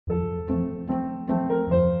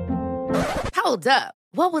Hold up.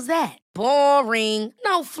 What was that? Boring.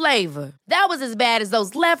 No flavor. That was as bad as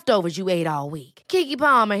those leftovers you ate all week. Keke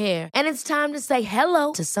Palmer here, and it's time to say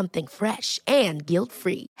hello to something fresh and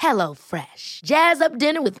guilt-free. Hello Fresh. Jazz up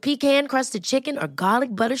dinner with pecan-crusted chicken or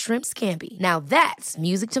garlic butter shrimp scampi. Now that's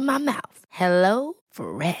music to my mouth. Hello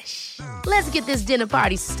Fresh. Let's get this dinner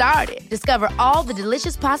party started. Discover all the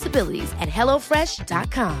delicious possibilities at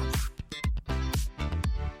hellofresh.com.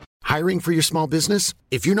 Hiring for your small business?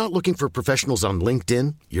 If you're not looking for professionals on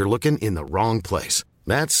LinkedIn, you're looking in the wrong place.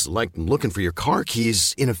 That's like looking for your car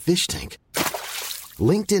keys in a fish tank.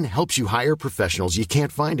 LinkedIn helps you hire professionals you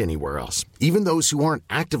can't find anywhere else, even those who aren't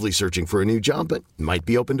actively searching for a new job but might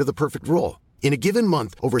be open to the perfect role. In a given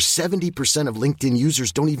month, over 70% of LinkedIn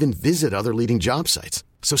users don't even visit other leading job sites.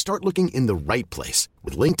 So start looking in the right place.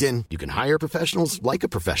 With LinkedIn, you can hire professionals like a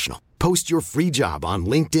professional. Post your free job on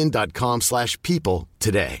linkedin.com/people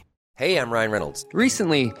today. Hey, I'm Ryan Reynolds.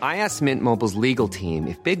 Recently, I asked Mint Mobile's legal team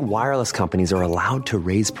if big wireless companies are allowed to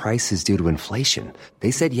raise prices due to inflation. They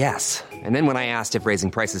said yes. And then when I asked if raising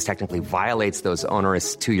prices technically violates those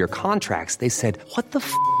onerous two-year contracts, they said, "What the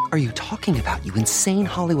f*** are you talking about, you insane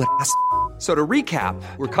Hollywood ass?" So to recap,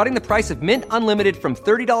 we're cutting the price of Mint Unlimited from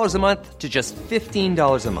 $30 a month to just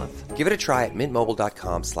 $15 a month. Give it a try at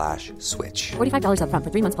mintmobile.com/switch. $45 up front for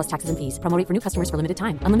 3 months plus taxes and fees. Promo rate for new customers for limited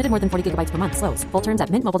time. Unlimited more than 40 gigabytes per month. Slows full terms at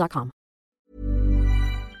mintmobile.com.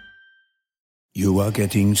 You are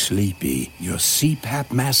getting sleepy. Your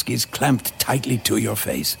CPAP mask is clamped tightly to your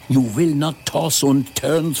face. You will not toss and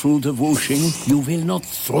turn through the whooshing. You will not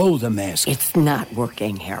throw the mask. It's not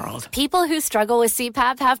working, Harold. People who struggle with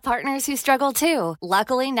CPAP have partners who struggle too.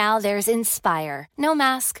 Luckily, now there's Inspire. No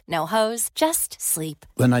mask, no hose, just sleep.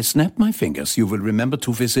 When I snap my fingers, you will remember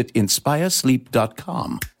to visit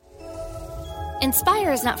inspiresleep.com.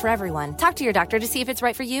 Inspire is not for everyone. Talk to your doctor to see if it's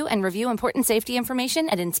right for you and review important safety information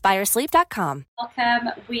at inspiresleep.com. Welcome.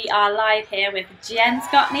 We are live here with Jen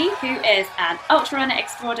Scotney, who is an ultra runner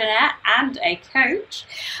extraordinaire and a coach.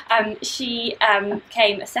 She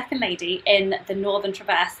came second lady in the Northern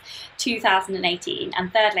Traverse 2018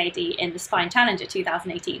 and third lady in the Spine Challenger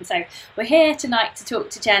 2018. So we're here tonight to talk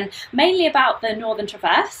to Jen mainly about the Northern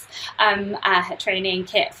Traverse, her training,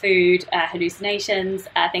 kit, food, hallucinations,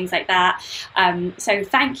 things like that. So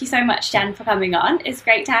thank you so much, Jen, for coming on. It's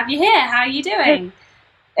great to have you here. How are you doing?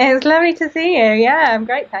 It's lovely to see you. Yeah, I'm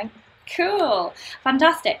great, thanks. Cool.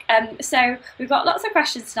 Fantastic. So we've got lots of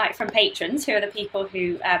questions tonight from patrons, who are the people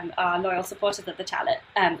who are loyal supporters of the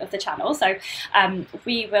channel. So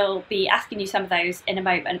we will be asking you some of those in a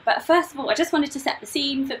moment. But first of all, I just wanted to set the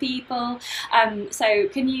scene for people. So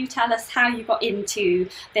can you tell us how you got into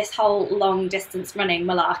this whole long distance running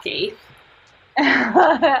malarkey?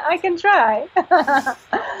 I can try.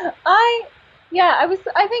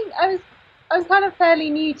 I was kind of fairly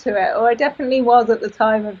new to it, or I definitely was at the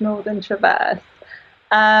time of Northern Traverse.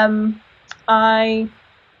 I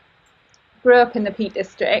grew up in the Peak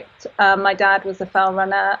District. My dad was a fell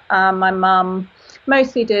runner. My mum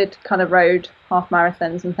mostly did kind of road half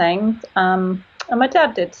marathons and things. And my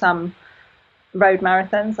dad did some road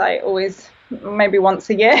marathons. I always, maybe once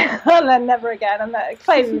a year, and then never again. And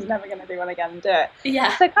Clay was never going to do one again and do it. Yeah.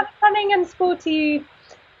 So kind of running and sporty,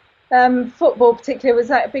 football particularly was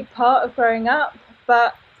like a big part of growing up.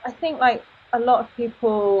 But I think like a lot of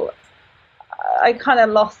people, I kind of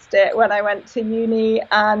lost it when I went to uni,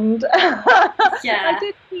 and I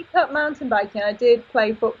did keep up mountain biking. I did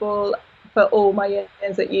play football for all my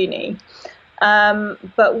years at uni.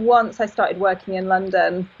 But once I started working in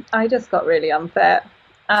London, I just got really unfit.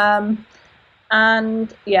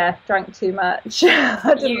 And drank too much.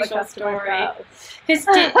 I didn't look after myself. Because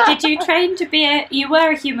did you train to be you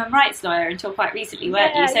were a human rights lawyer until quite recently,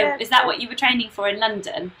 weren't you? So is that what you were training for in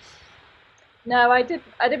London? No, I did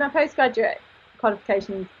my postgraduate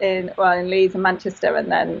qualifications in Leeds and Manchester, and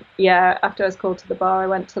then after I was called to the bar, I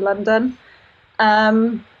went to London.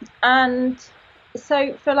 And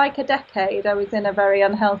so for like a decade, I was in a very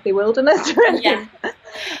unhealthy wilderness. Really. Yeah.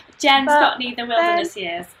 Jen Scotney, the wilderness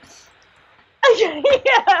years.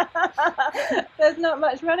 Yeah, there's not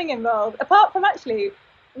much running involved, apart from actually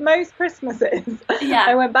most Christmases. Yeah.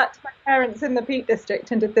 I went back to my parents in the Peak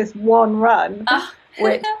District and did this one run,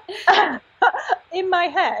 which in my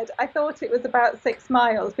head I thought it was about 6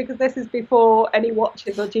 miles, because this is before any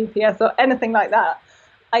watches or GPS or anything like that.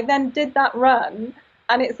 I then did that run,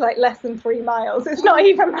 and it's like less than 3 miles. It's not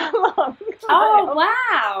even that long. Oh,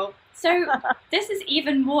 wow. So this is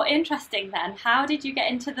even more interesting then. How did you get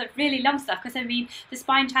into the really long stuff? Because I mean, the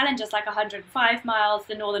Spine Challenge is like 105 miles,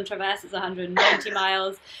 the Northern Traverse is 190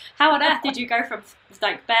 miles. How on earth did you go from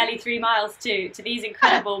like barely 3 miles to these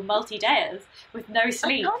incredible multi-dayers with no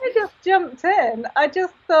sleep? I kind of just jumped in. I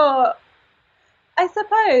just thought, I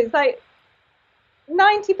suppose, like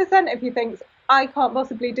 90% of you thinks, I can't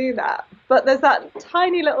possibly do that. But there's that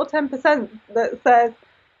tiny little 10% that says,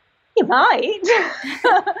 you might.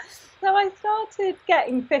 So I started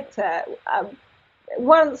getting fitter.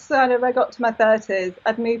 Once I got to my 30s,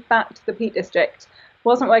 I'd moved back to the Peak District.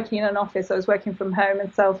 Wasn't working in an office, I was working from home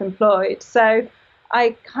and self-employed. So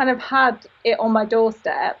I kind of had it on my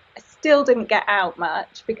doorstep. I still didn't get out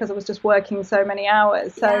much because I was just working so many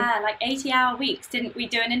hours. So, yeah, like 80-hour weeks. Didn't we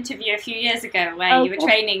do an interview a few years ago where you were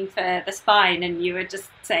training for the spine and you were just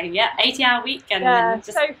saying, 80-hour week and then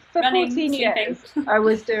just so for running, 14 sleeping. years, I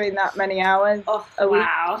was doing that many hours a week.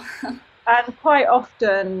 Wow. And quite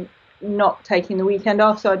often not taking the weekend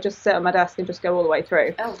off, so I'd just sit at my desk and just go all the way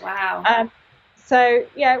through. Oh, wow. So,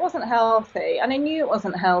 yeah, it wasn't healthy, and I knew it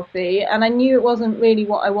wasn't healthy, and I knew it wasn't really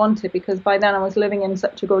what I wanted, because by then I was living in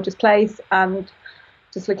such a gorgeous place and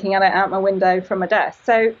just looking at it out my window from my desk.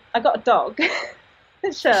 So I got a dog,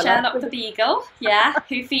 Sherlock the Beagle,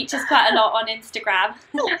 who features quite a lot on Instagram.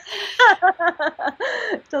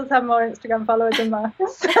 Does have more Instagram followers than mine.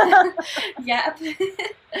 Yep.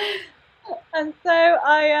 And so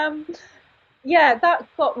that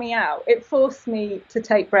got me out. It forced me to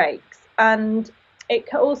take breaks, and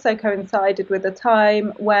it also coincided with a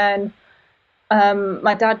time when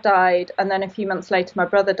my dad died, and then a few months later my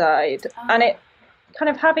brother died. And it kind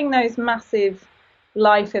of, having those massive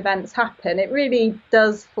life events happen, it really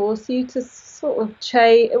does force you to sort of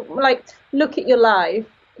look at your life.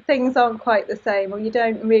 Things aren't quite the same, or you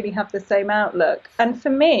don't really have the same outlook. And for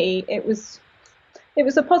me, it was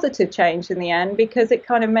a positive change in the end, because it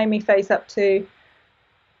kind of made me face up to,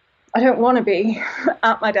 I don't want to be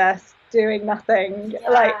at my desk doing nothing,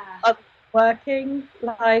 like working.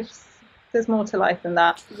 There's more to life than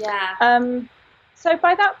that. So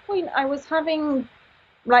by that point I was having,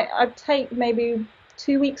 I'd take maybe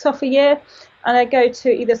 2 weeks off a year, and I'd go to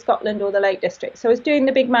either Scotland or the Lake District. So I was doing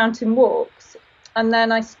the big mountain walks, and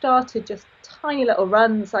then I started just tiny little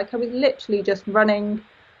runs. Like I was literally just running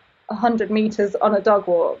 100 meters on a dog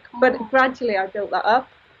walk. But gradually I built that up.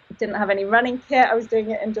 Didn't have any running kit. I was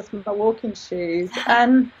doing it in just my walking shoes.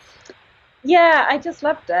 And I just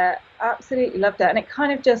loved it. Absolutely loved it. And it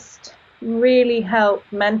kind of just really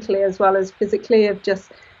helped mentally as well as physically, of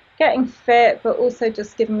just getting fit, but also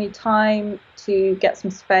just giving me time to get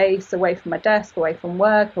some space away from my desk, away from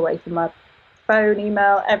work, away from my phone,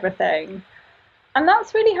 email, everything. And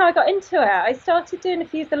that's really how I got into it. I started doing a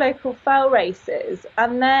few of the local fell races,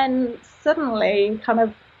 and then suddenly kind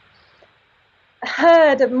of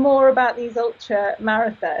heard more about these ultra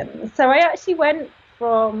marathons. So I actually went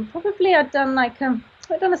from, probably I'd done a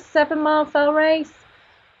 7-mile fell race,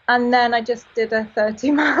 and then I just did a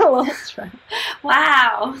 30-mile ultra.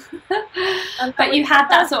 Wow. But you had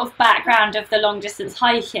that sort of background of the long distance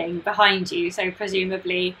hiking behind you, so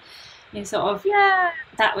presumably you sort of,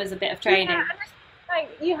 that was a bit of training. Yeah,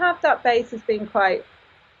 you have that base as being quite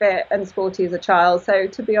fit and sporty as a child, so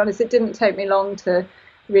to be honest, it didn't take me long to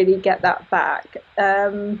really get that back.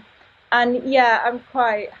 And I'm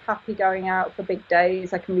quite happy going out for big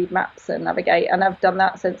days. I can read maps and navigate, and I've done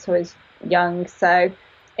that since I was young, so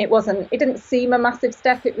it didn't seem a massive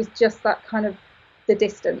step. It was just that kind of, the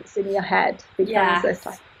distance in your head becomes this,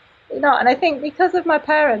 and I think because of my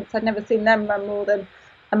parents, I'd never seen them run more than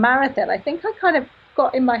a marathon. I think I kind of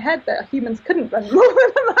got in my head that humans couldn't run more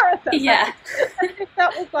than a marathon. Yeah. I think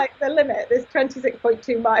that was like the limit, this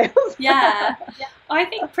 26.2 miles. Yeah. I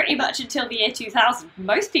think pretty much until the year 2000,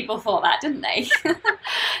 most people thought that, didn't they?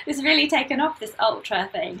 It's really taken off, this ultra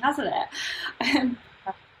thing, hasn't it?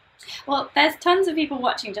 Well, there's tons of people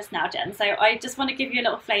watching just now, Jen, so I just want to give you a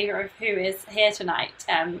little flavour of who is here tonight,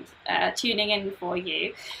 tuning in for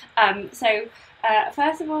you.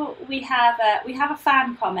 First of all, we have a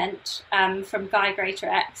fan comment from Guy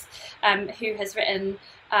Greater-X, who has written,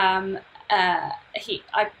 I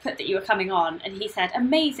put that you were coming on, and he said,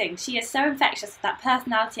 amazing, she is so infectious with that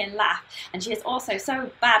personality and laugh, and she is also so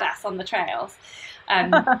badass on the trails.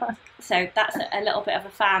 So that's a little bit of a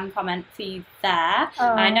fan comment for you there.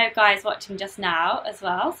 I know Guy's watching just now as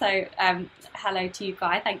well, so hello to you,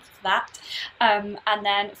 Guy, thank you for that. And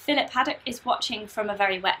then Philip Haddock is watching from a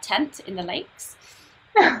very wet tent in the lakes.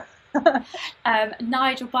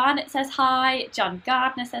 Nigel Barnett says hi. John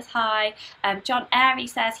Gardner says hi. John Airy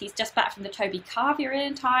says he's just back from the Toby Carver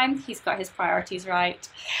in time. He's got his priorities right.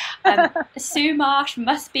 Sue Marsh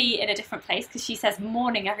must be in a different place because she says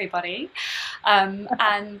morning everybody.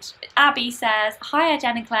 And Abby says hi,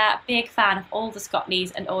 Jen and Claire. Big fan of all the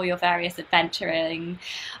Scotneys and all your various adventuring.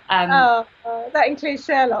 That includes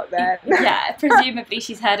Sherlock then. Yeah, presumably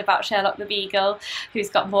she's heard about Sherlock the Beagle, who's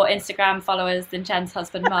got more Instagram followers than Jen's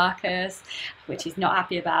husband Marcus, which he's not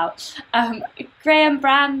happy about. Graham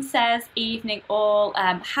Brand says evening all.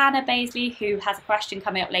 Hannah Baisley, who has a question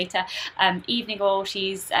coming up later, evening all.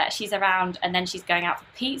 She's around and then she's going out for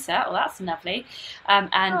pizza. Oh, that's lovely.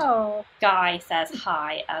 Guy says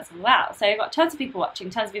hi as well. So we've got tons of people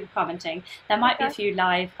watching, tons of people commenting. There might be a few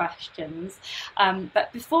live questions.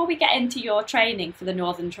 But before we get into your training for the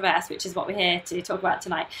Northern Traverse, which is what we're here to talk about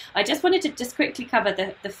tonight, I just wanted to just quickly cover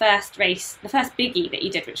the first race, the first biggie that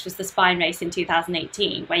you did, which was the Spine race in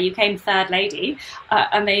 2018, where you came third lady.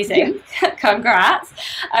 Amazing. Yeah. Congrats.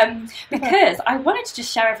 Because I wanted to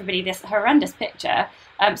just show everybody this horrendous picture.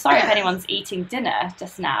 Sorry if anyone's eating dinner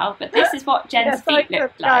just now, but this is what Jen's feet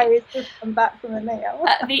looked like. Just come back from a meal.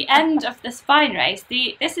 At the end of the Spine race,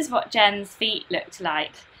 this is what Jen's feet looked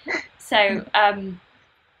like. So,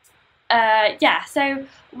 so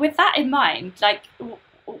with that in mind, like,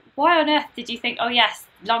 why on earth did you think, oh yes,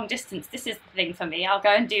 long distance, this is the thing for me, I'll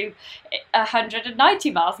go and do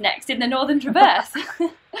 190 miles next in the Northern Traverse?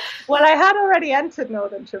 Well, I had already entered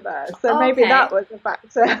Northern Traverse, so maybe that was a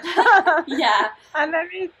factor. Yeah. And there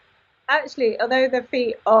is, actually, although the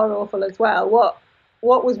feet are awful as well,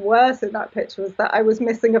 what was worse in that picture was that I was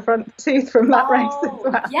missing a front tooth from that race as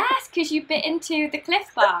well. Yes, because you bit into the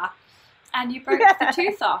cliff bar and you broke the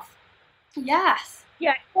tooth off. Yes.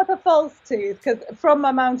 Yeah, it was a false tooth, because from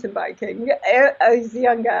my mountain biking, as I was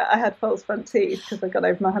younger, I had false front teeth because I got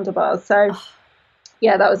over my handlebars. So,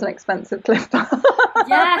 yeah, that was an expensive cliff bar.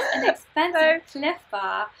 Yes, an expensive cliff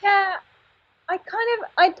bar. Yeah, I'd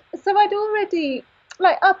already,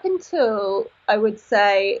 like, up until, I would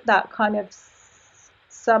say, that kind of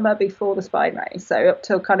summer before the Spine race, so up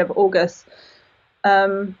till kind of August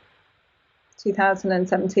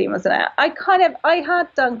 2017, wasn't it? I had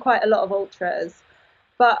done quite a lot of ultras,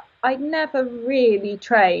 but I never really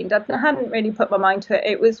trained. I hadn't really put my mind to it.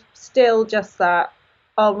 It was still just that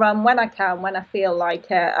I'll run when I can, when I feel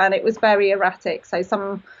like it. And it was very erratic. So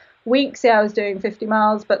some weeks, I was doing 50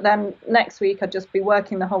 miles, but then next week I'd just be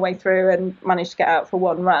working the whole way through and managed to get out for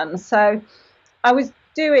one run. So I was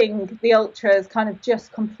doing the ultras kind of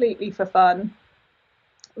just completely for fun,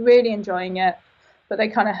 really enjoying it, but they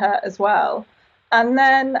kind of hurt as well. And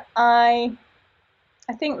then I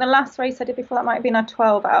think the last race I did before that might have been a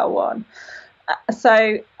 12-hour one.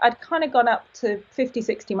 So I'd kind of gone up to 50,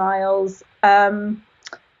 60 miles. And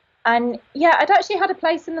yeah, I'd actually had a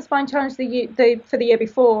place in the Spine Challenge for the year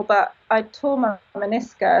before, but I tore my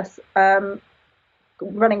meniscus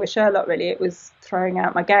running with Sherlock, really. It was throwing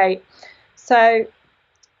out my gait. So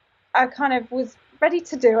I kind of was ready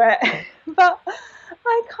to do it, but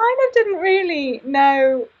I kind of didn't really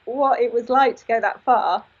know what it was like to go that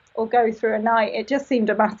far or go through a night. It just seemed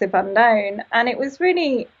a massive unknown. And it was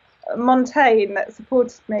really Montaigne that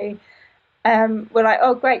supported me. Were like,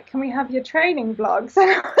 oh, great, can we have your training vlog? So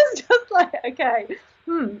I was just like, okay,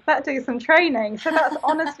 better do some training. So that's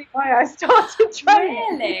honestly why I started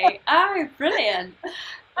training. Really? Oh, brilliant.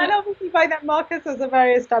 And obviously by then Marcus was a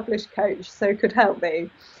very established coach, so could help me.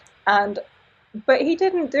 But he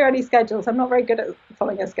didn't do any schedules. I'm not very good at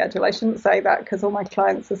following a schedule. I shouldn't say that because all my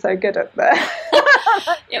clients are so good at that.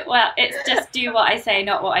 Well, it's just do what I say,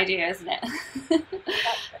 not what I do, isn't it?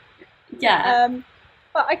 Yeah.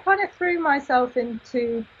 But I kind of threw myself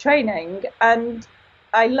into training and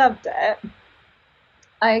I loved it.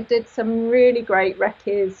 I did some really great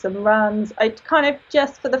recce's, some runs. I kind of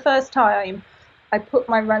just for the first time, I put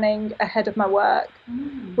my running ahead of my work,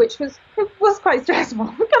 which was quite stressful.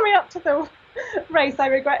 Coming up to the race, I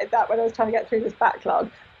regretted that when I was trying to get through this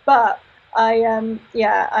backlog. But I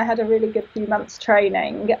had a really good few months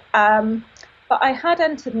training. But I had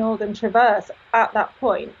entered Northern Traverse at that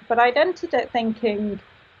point, but I'd entered it thinking,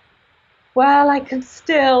 well, I could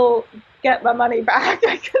still get my money back.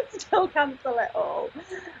 I could still cancel it all.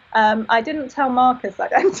 I didn't tell Marcus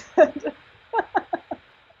I'd entered.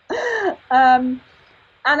 And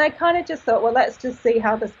I kind of just thought, well, let's just see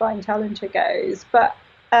how the Spine Challenger goes. But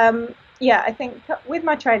I think with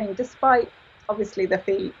my training, despite obviously the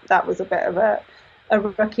feet, that was a bit of a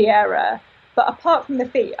rookie error. But apart from the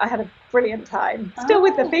feet, I had a brilliant time. Still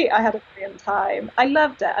with the feet, I had a brilliant time. I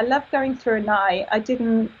loved it. I loved going through a night. I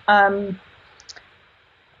didn't,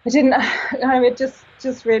 I was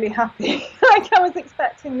just really happy. Like, I was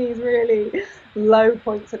expecting these really low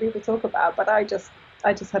points that people talk about, but I just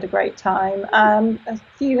had a great time. A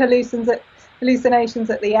few hallucinations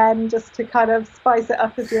at the end, just to kind of spice it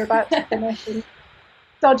up as you're about to finish, and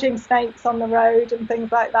dodging snakes on the road and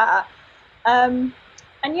things like that. And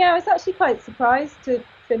yeah, I was actually quite surprised to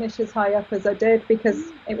finish as high up as I did,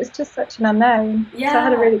 because it was just such an unknown. Yeah. So I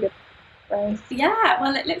had a really good race. Yeah,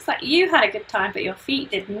 well, it looks like you had a good time, but your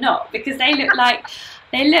feet did not, because they look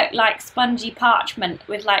like spongy parchment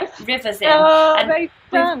with like rivers in. Oh, and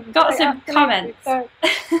we've got some comments. Yeah,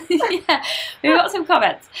 we've got some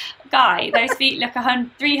comments. Guy, those feet look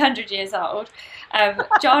 300 years old.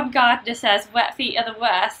 John Gardner says wet feet are the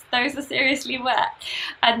worst. Those are seriously wet.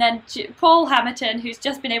 And then Paul Hamilton, who's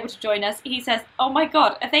just been able to join us, he says, oh my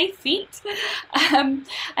god, are they feet? And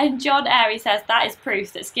John Airy says that is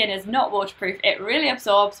proof that skin is not waterproof. It really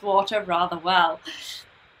absorbs water rather well.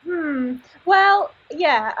 Well,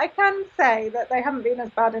 yeah, I can say that they haven't been as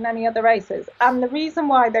bad in any other races. And the reason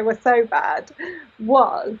why they were so bad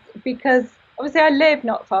was because obviously I live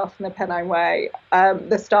not far from the Pennine Way,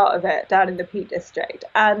 the start of it, down in the Peak District.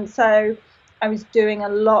 And so I was doing a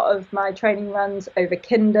lot of my training runs over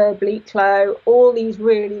Kinder, Bleaklow, all these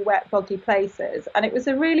really wet, boggy places. And it was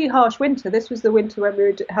a really harsh winter. This was the winter when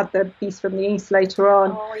we had the Beast from the East later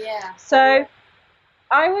on. Oh, yeah. So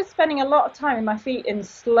I was spending a lot of time with my feet in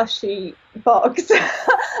slushy bogs.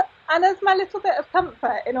 And as my little bit of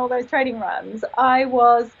comfort in all those training runs, I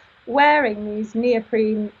was wearing these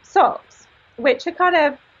neoprene socks, which are kind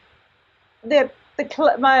of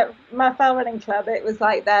my fell running club. It was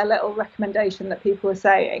like their little recommendation that people were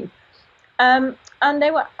saying, and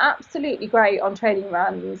they were absolutely great on training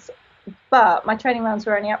runs. But my training runs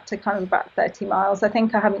were only up to kind of about 30 miles. I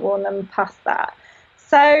think I hadn't worn them past that.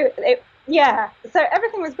 So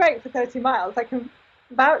everything was great for 30 miles. I can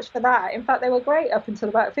vouch for that. In fact, they were great up until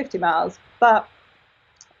about 50 miles. But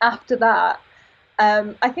after that,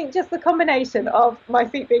 I think just the combination of my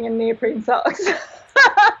feet being in neoprene socks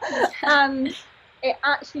and it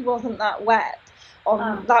actually wasn't that wet.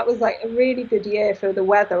 That was like a really good year for the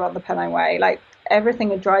weather on the Pennine Way. Like,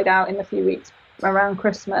 everything had dried out in the few weeks around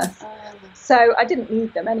Christmas. So I didn't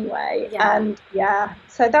need them anyway. Yeah. And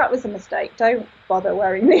so that was a mistake. Don't bother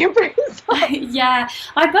wearing neoprene socks. Yeah,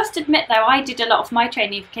 I must admit though, I did a lot of my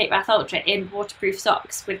training for Cape Bath Ultra in waterproof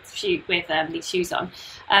socks with these shoes on,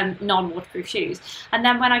 non-waterproof shoes. And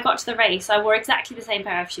then when I got to the race, I wore exactly the same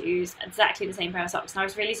pair of shoes, exactly the same pair of socks, and I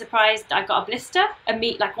was really surprised. I got a blister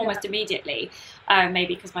almost immediately,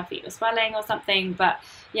 maybe because my feet were swelling or something. But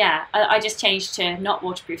yeah, I just changed to not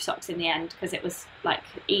waterproof socks in the end, because it was like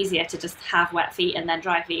easier to just have wet feet and then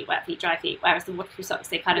dry feet, wet feet, dry feet. Whereas the waterproof socks,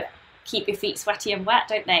 they kind of keep your feet sweaty and wet,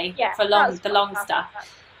 don't they? Yeah, for the long stuff.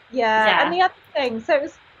 Yeah, and the other thing, so it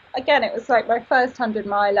was like my first 100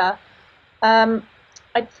 miler.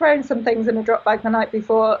 I'd thrown some things in a drop bag the night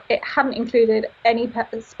before. It hadn't included any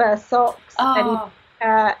spare socks.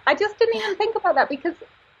 I just didn't even think about that, because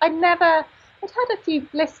I'd had a few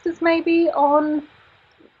blisters maybe on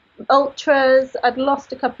ultras. I'd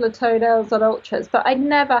lost a couple of toenails on ultras, but I'd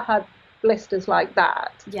never had blisters like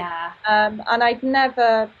that. Yeah. And I'd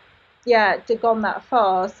never gone that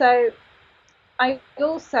far. So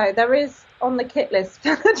there is on the kit list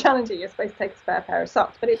for the Challenger, you're supposed to take a spare pair of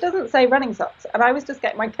socks, but it doesn't say running socks, and I was just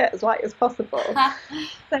getting my kit as light as possible.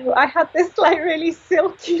 So I had this like really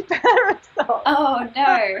silky pair of socks. Oh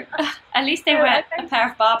no. At least they weren't a pair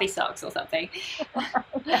of Barbie socks or something.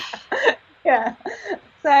 Yeah.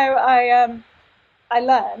 So I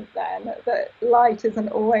learned then that light isn't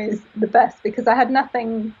always the best, because I had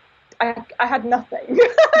nothing. I had nothing.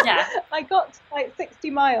 Yeah. I got to like 60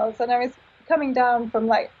 miles and I was coming down from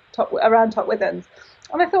like around Top Withens,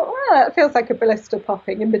 and I thought, well, that feels like a blister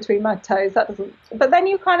popping in between my toes. That doesn't. But then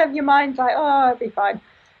your mind's like, oh, it'll be fine.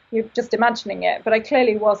 You're just imagining it. But I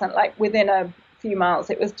clearly wasn't. Like, within a few miles,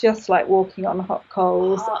 it was just like walking on hot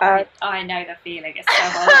coals. I know the feeling. It's so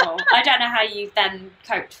horrible. I don't know how you then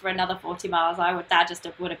coped for another 40 miles. That just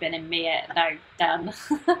would have been in me. No, done.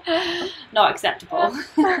 Not acceptable.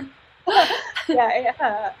 Yeah, it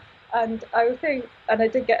hurt. And I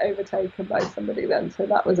did get overtaken by somebody then, so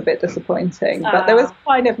that was a bit disappointing. But there was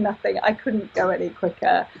kind of nothing. I couldn't go any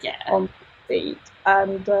quicker on feet.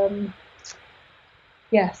 And so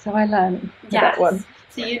I learned that one.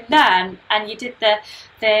 So you learn, and you did the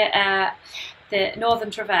the Northern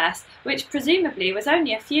Traverse, which presumably was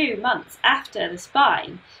only a few months after the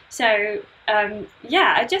Spine. So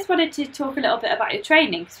I just wanted to talk a little bit about your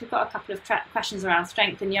training, because we've got a couple of questions around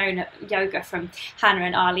strength and yoga from Hannah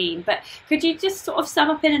and Arlene. But could you just sort of sum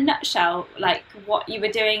up in a nutshell, like what you were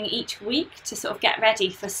doing each week to sort of get ready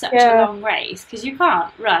for such a long race? Because you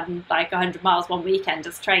can't run like 100 miles one weekend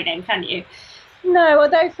as training, can you? No,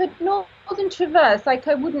 although for Northern Traverse, like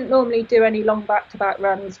I wouldn't normally do any long back-to-back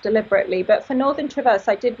runs deliberately, but for Northern Traverse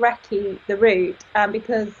I did recce the route, and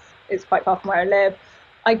because it's quite far from where I live,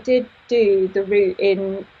 I did do the route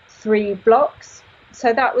in 3 blocks.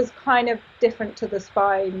 So that was kind of different to the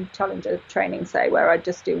Spine Challenger training, say, where I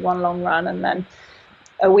just do 1 long run and then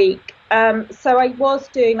a week. So I was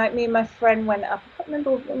doing, like, me and my friend went up, I can't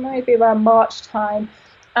remember, maybe around March time,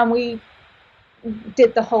 and we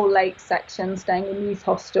did the whole lake section, staying in youth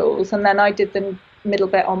hostels, and then I did the middle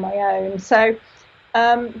bit on my own. So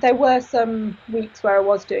there were some weeks where I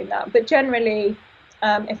was doing that, but generally,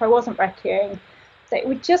 if I wasn't recceing, it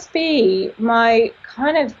would just be my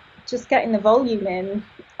kind of just getting the volume in.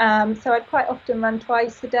 So I'd quite often run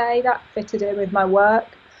twice a day. That fitted in with my work.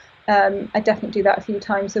 I definitely do that a few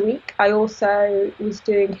times a week. I also was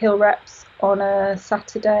doing hill reps on a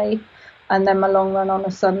Saturday and then my long run on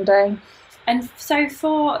a Sunday. And so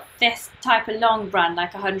for this type of long run,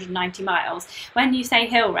 like 190 miles, when you say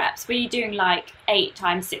hill reps, were you doing like 8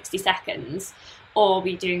 times 60 seconds, or were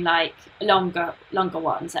you doing like longer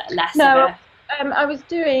ones at less of a... I was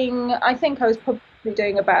doing, I think I was probably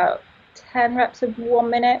doing about 10 reps of 1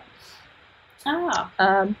 minute. Oh,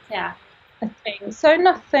 yeah. I think. So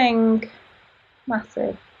nothing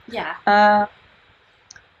massive. Yeah. I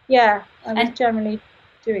was generally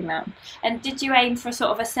doing that. And did you aim for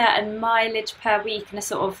sort of a certain mileage per week and a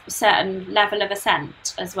sort of certain level of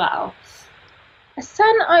ascent as well?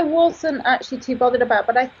 Ascent I wasn't actually too bothered about,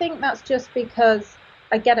 but I think that's just because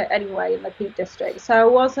I get it anyway in the Peak District. So I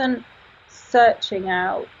wasn't searching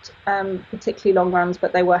out particularly long runs,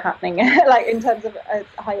 but they were happening, like in terms of a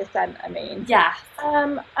high ascent, I mean. Yeah.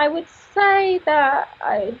 I would say that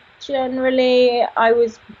I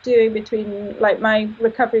was doing between, like, my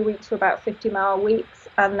recovery weeks were about 50-mile weeks,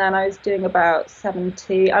 and then I was doing about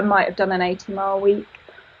 70. I might have done an 80-mile week,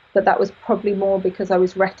 but that was probably more because I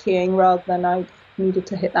was recceing rather than I needed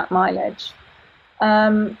to hit that mileage.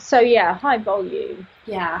 High volume.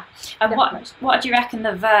 Yeah. And what do you reckon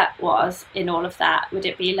the vert was in all of that? Would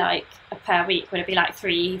it be like per week? Would it be like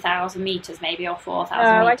 3,000 metres maybe, or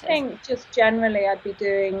 4,000 metres? I think just generally I'd be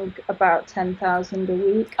doing about 10,000 a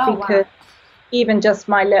week, because even just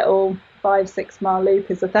my little 5-6 mile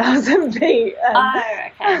loop is 1,000 feet.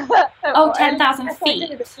 Okay. 10,000 feet. I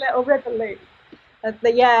did this little river loop. So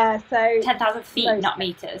 10,000 feet, not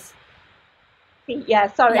metres. Feet,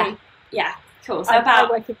 yeah, sorry. Yeah, cool. So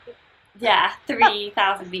about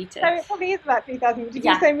 3,000 metres. So it probably is about 3,000. Did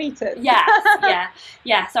you say metres? Yes,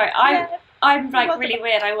 yeah. Sorry, I'm like really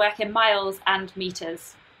weird. I work in miles and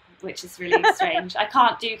metres, which is really strange. I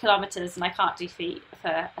can't do kilometres and I can't do feet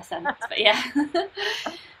for ascent, but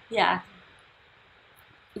yeah.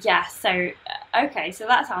 So okay, so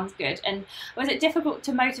that sounds good. And was it difficult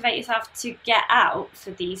to motivate yourself to get out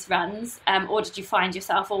for these runs, or did you find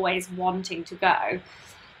yourself always wanting to go?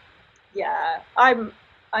 Yeah,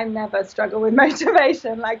 I never struggle with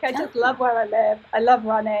motivation. Like, I just love where I live. I love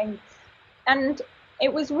running. And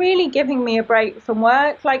it was really giving me a break from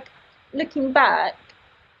work. Like, looking back,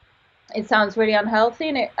 it sounds really unhealthy.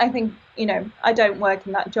 And I think, I don't work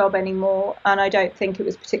in that job anymore. And I don't think it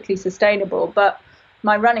was particularly sustainable. But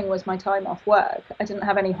my running was my time off work. I didn't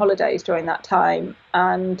have any holidays during that time.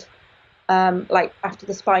 And after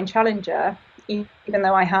the Spine Challenger, even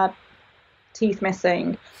though I had teeth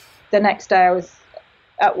missing, the next day I was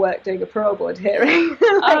at work doing a parole board hearing,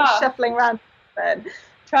 shuffling around and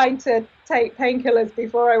trying to take painkillers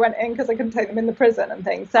before I went in because I couldn't take them in the prison and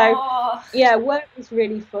things. So work was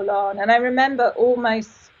really full on. And I remember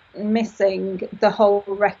almost missing the whole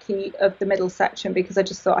recce of the middle section because I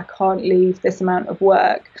just thought, I can't leave this amount of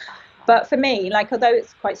work. But for me, although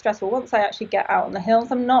it's quite stressful, once I actually get out on the hills,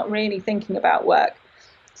 I'm not really thinking about work.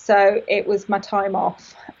 So it was my time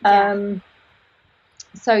off.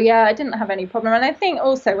 I didn't have any problem. And I think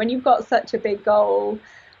also when you've got such a big goal,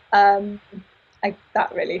 that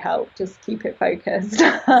really helped, just keep it focused.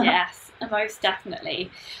 Yes, most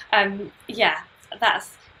definitely.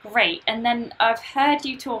 That's great. And then I've heard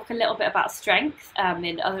you talk a little bit about strength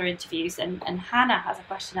in other interviews, and Hannah has a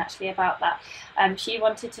question actually about that. She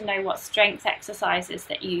wanted to know what strength exercises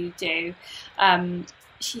that you do.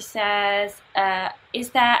 She says, is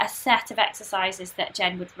there a set of exercises that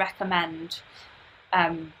Jen would recommend?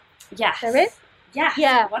 Yes. There is? Yes,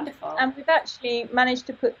 Yeah, wonderful. and we've actually managed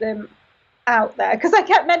to put them out there because I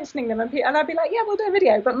kept mentioning them, and I'd be like, yeah, we'll do a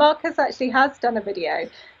video. But Marcus actually has done a video.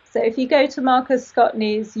 So if you go to Marcus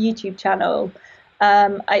Scotney's YouTube channel,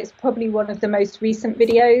 it's probably one of the most recent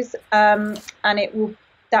videos, and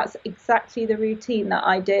that's exactly the routine that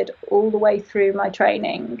I did all the way through my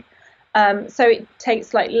training. So it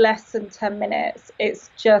takes like less than 10 minutes. It's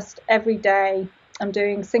just every day I'm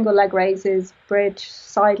doing single leg raises, bridge,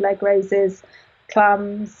 side leg raises,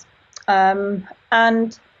 clams,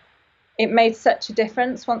 and it made such a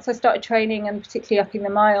difference once I started training, and particularly upping the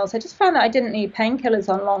miles. I just found that I didn't need painkillers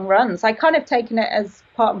on long runs. I kind of taken it as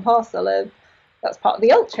part and parcel of, that's part of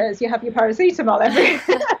the ultras. You have your paracetamol every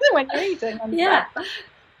when you're eating. Yeah.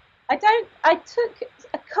 I took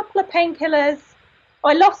a couple of painkillers.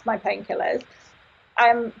 I lost my painkillers.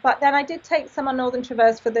 But then I did take some on Northern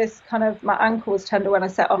Traverse for this kind of, my ankle was tender when I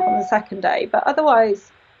set off on the second day. But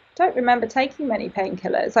otherwise, I don't remember taking many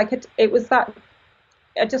painkillers.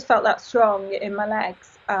 I just felt that strong in my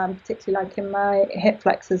legs, particularly like in my hip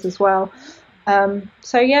flexors as well.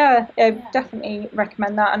 So yeah, I definitely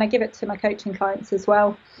recommend that, and I give it to my coaching clients as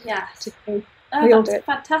well. Yes. Oh, that's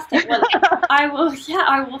fantastic. Well, I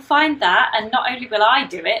will find that, and not only will I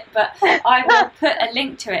do it, but I will put a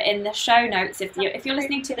link to it in the show notes. If you're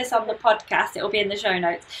listening to this on the podcast, it will be in the show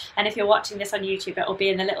notes, and if you're watching this on YouTube, it will be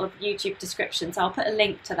in the little YouTube description. So I'll put a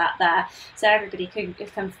link to that there, so everybody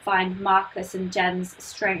can find Marcus and Jen's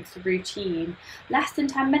strength routine. Less than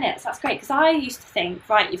 10 minutes. That's great, because I used to think,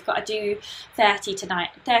 right, you've got to do 30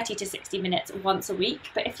 to 60 minutes once a week,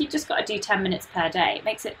 but if you've just got to do 10 minutes per day, it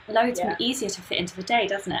makes it loads more easier to fit into the day,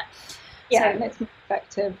 doesn't it? Yeah, and it's more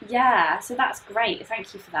effective. Yeah, so that's great.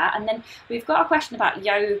 Thank you for that. And then we've got a question about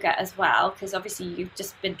yoga as well, because obviously you've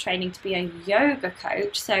just been training to be a yoga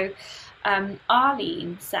coach. So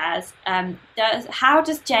Arlene says, how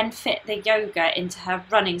does Jen fit the yoga into her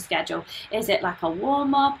running schedule? Is it like a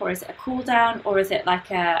warm-up, or is it a cool-down, or is it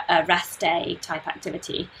like a rest day type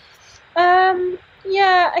activity?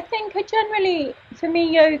 Yeah, I think for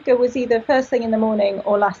me, yoga was either first thing in the morning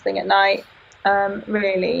or last thing at night,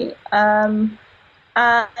 really. And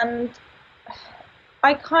I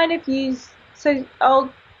kind of so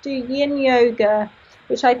I'll do yin yoga,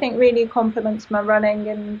 which I think really complements my running,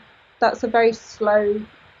 and that's a very slow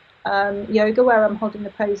yoga where I'm holding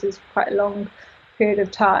the poses for quite a long period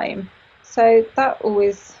of time. So that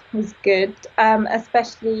always was good,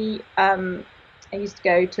 especially I used to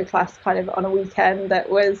go to a class kind of on a weekend that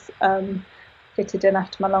was fitted in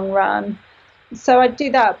after my long run. So I'd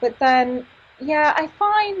do that. But then, I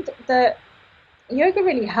find that yoga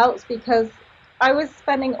really helps, because I was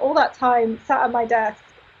spending all that time sat at my desk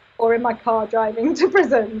or in my car driving to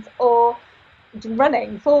prisons or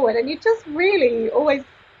running forward, and you're just really always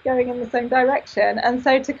going in the same direction. And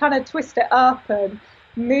so to kind of twist it up and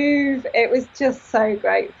move, it was just so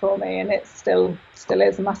great for me, and it still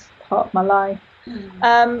is a massive part of my life.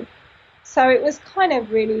 So it was kind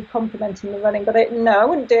of really complementing the running, but I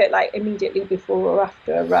wouldn't do it like immediately before or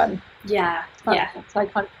after a run. So I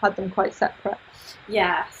kind of had them quite separate.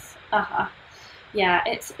 Yes. Yeah,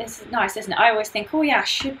 it's nice, isn't it? I always think, I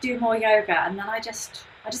should do more yoga, and then I just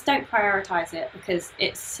don't prioritize it because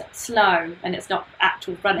it's slow and it's not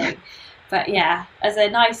actual running. But yeah, as a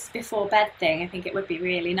nice before bed thing, I think it would be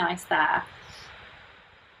really nice there.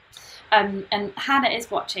 And Hannah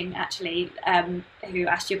is watching, actually, who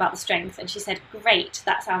asked you about the strength, and she said, great,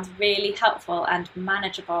 that sounds really helpful and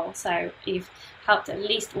manageable. So you've helped at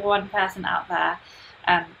least one person out there,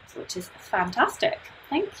 which is fantastic.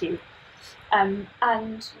 Thank you. And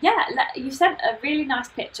you sent a really nice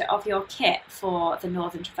picture of your kit for the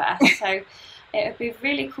Northern Traverse. So it would be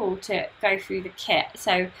really cool to go through the kit.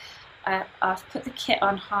 So I've put the kit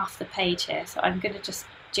on half the page here, so I'm going to just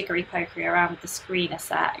jiggery-pokery around with the screen a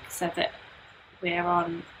sec so that we're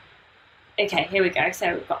on. Okay, here we go.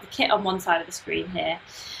 So we've got the kit on one side of the screen here.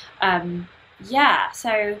 There's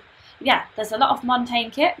a lot of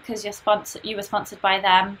Montaigne kit because you were sponsored by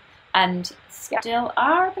them and still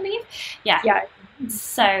are, I believe. Yeah.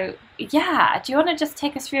 So do you want to just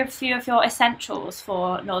take us through a few of your essentials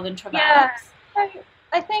for Northern Traverse? Yeah. So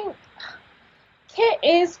I think kit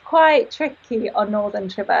is quite tricky on Northern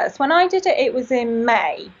Traverse. When I did it, it was in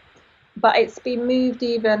May, but it's been moved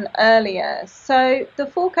even earlier. So the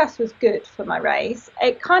forecast was good for my race.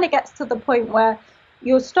 It kind of gets to the point where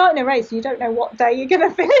you're starting a race, you don't know what day you're going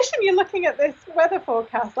to finish, and you're looking at this weather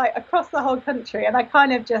forecast like across the whole country. And I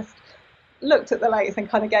kind of just looked at the lakes and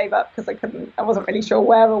kind of gave up because I wasn't really sure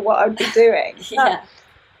where or what I'd be doing.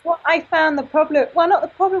 What I found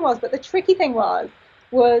the tricky thing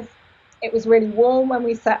was it was really warm when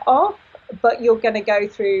we set off. but you're going to go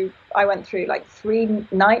through, I went through like 3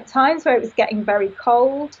 night times where it was getting very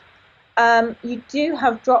cold. You do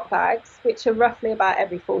have drop bags, which are roughly about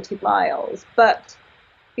every 40 miles, but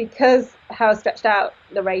because how stretched out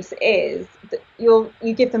the race is, you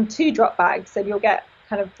give them 2 drop bags, and you'll get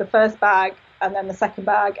kind of the first bag and then the second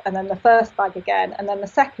bag and then the first bag again and then the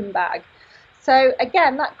second bag. So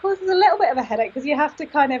again, that causes a little bit of a headache because you have to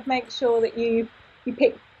kind of make sure that you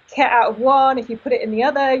pick kit out of one. If you put it in the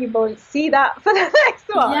other, you won't see that for the next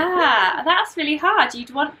one. Yeah, that's really hard.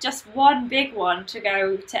 You'd want just one big one to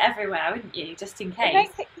go to everywhere, wouldn't you, just in case? It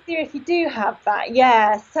makes it easier if you do have that,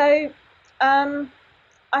 yeah. So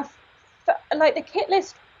like the kit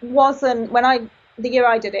list wasn't, the year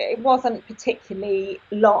I did it, it wasn't particularly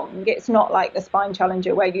long. It's not like the Spine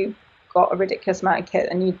Challenger where you got a ridiculous amount of kit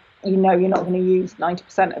and you know you're not going to use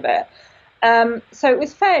 90% of it. So it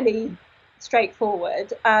was fairly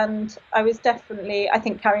straightforward, and I was definitely, I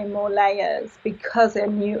think, carrying more layers because I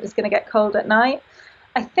knew it was going to get cold at night.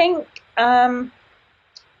 I think I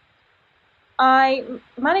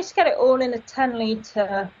managed to get it all in a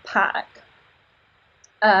 10-litre pack.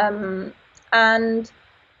 And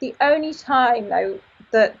the only time though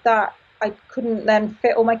that I couldn't then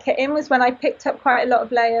fit all my kit in was when I picked up quite a lot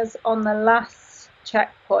of layers on the last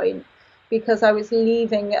checkpoint, because I was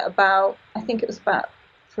leaving at about, I think it was about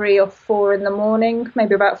 3 or 4 in the morning,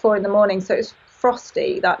 maybe about 4 in the morning. So it was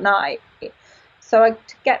frosty that night. So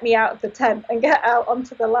to get me out of the tent and get out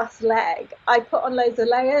onto the last leg, I put on loads of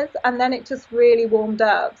layers, and then it just really warmed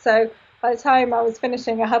up. So by the time I was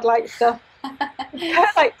finishing, I had like stuff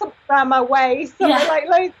like something around my waist, so like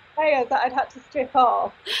loads of layers that I'd had to strip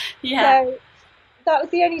off. Yeah. So that was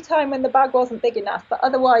the only time when the bag wasn't big enough, but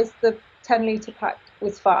otherwise the 10-litre pack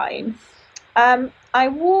was fine. I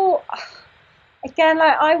wore, again,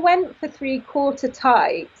 like I went for 3/4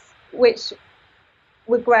 tights, which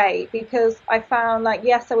were great because I found like,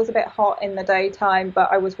 yes, I was a bit hot in the daytime,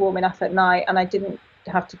 but I was warm enough at night and I didn't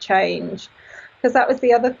have to change. Because that was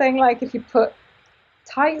the other thing, like if you put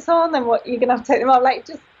tights on, then what, you're gonna have to take them off. Like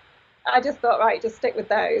I just thought, right, just stick with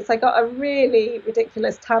those. I got a really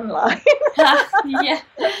ridiculous tan line. Yeah.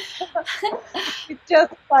 It's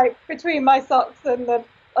just like between my socks and the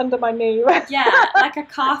under my knee. Yeah, like a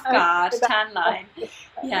calf guard tan line.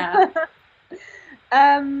 Yeah.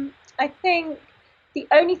 I think the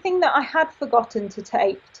only thing that I had forgotten to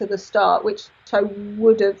take to the start, which I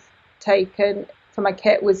would have taken for my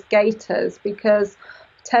kit, was gaiters, because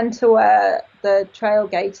I tend to wear the trail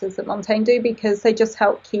gaiters that Montaigne do because they just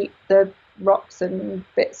help keep the rocks and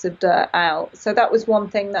bits of dirt out. So that was one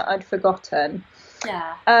thing that I'd forgotten.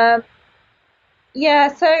 Yeah.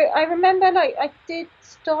 Yeah, so I remember like I did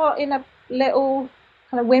start in a little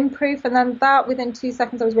kind of windproof, and then that within 2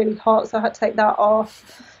 seconds I was really hot, so I had to take that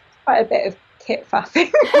off. Quite a bit of kit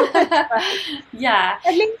faffing. Yeah.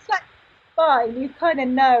 At least like fine, you kind of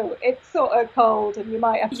know it's sort of cold and you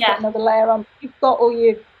might have to put another layer on. You've got all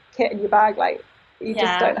your kit in your bag, like you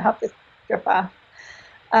just don't have this extra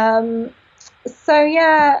faff. So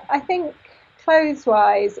yeah, I think clothes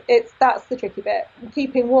wise that's the tricky bit,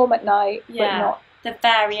 keeping warm at night but not the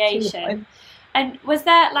variation. And is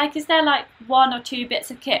there like 1 or 2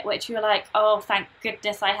 bits of kit which you were like, oh thank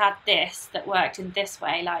goodness I had this that worked in this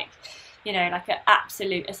way, like, you know, like an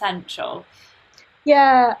absolute essential?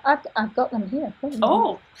 Yeah, I've got them here.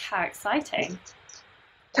 Oh, how exciting.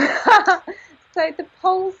 So the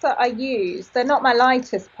poles that I use, they're not my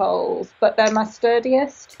lightest poles, but they're my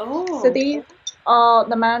sturdiest. Oh. So these are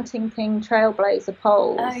the Mountain King Trailblazer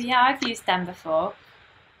poles. Oh yeah, I've used them before.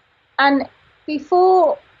 And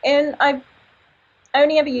I've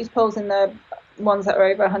only ever used poles in the ones that are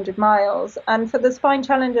over 100 miles. And for the Spine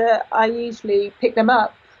Challenger, I usually pick them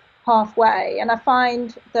up halfway. And I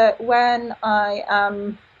find that when I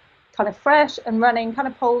am kind of fresh and running, kind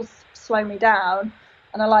of poles slow me down,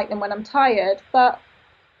 and I like them when I'm tired. But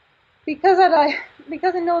because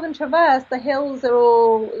in Northern Traverse the hills are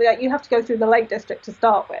all like, you have to go through the Lake District to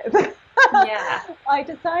start with. Yeah. I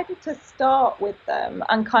decided to start with them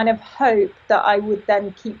and kind of hope that I would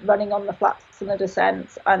then keep running on the flats and the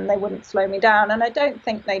descents and they wouldn't slow me down, and I don't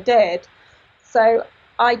think they did. So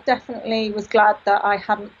I definitely was glad that I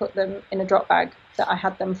hadn't put them in a drop bag, that I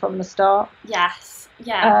had them from the start. Yes.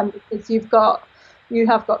 Yeah. Because you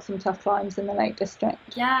have got some tough climbs in the Lake District.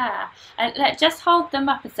 Yeah, and just hold them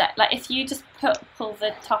up a sec. Like if you just pull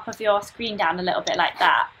the top of your screen down a little bit like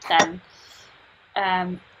that, then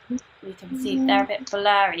we can see they're a bit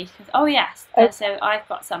blurry. Oh yes, so I've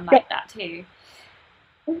got some like that too.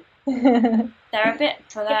 They're a bit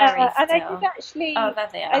blurry and still. I did actually. Oh, there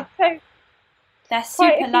they are. So they're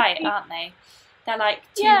super light, aren't they? They're like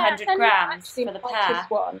 200 grams for the pair.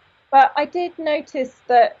 One. But I did notice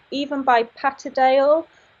that even by Patterdale,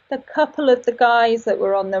 the couple of the guys that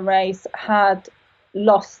were on the race had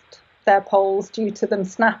lost their poles due to them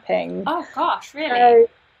snapping. Oh gosh, really? So,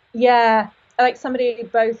 yeah, like somebody,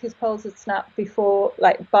 both his poles had snapped before,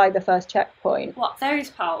 like by the first checkpoint. What, those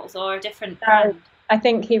poles or a different brand? I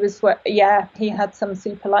think he was, he had some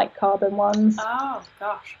super light carbon ones. Oh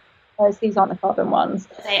gosh. Whereas these aren't the carbon ones.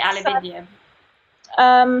 Are they aluminium?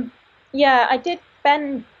 Yeah, I did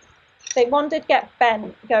bend. One did get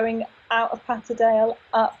bent going out of Patterdale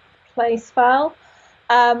up Placefell.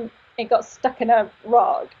 It got stuck in a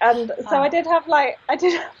rock, and so I did have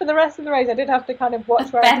for the rest of the race, I did have to kind of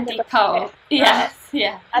watch where bendy pole. Yes,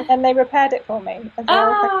 yeah. And then they repaired it for me. That's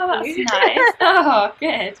nice. Oh,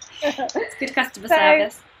 good. It's good customer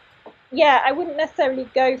service. Yeah, I wouldn't necessarily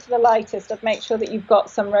go for the lightest. I'd make sure that you've got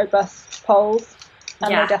some robust poles,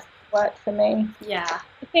 and they definitely worked for me. Yeah.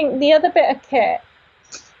 I think the other bit of kit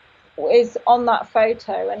is on that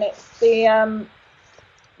photo, and it's the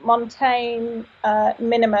Montaigne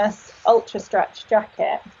Minimus Ultra Stretch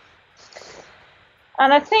jacket.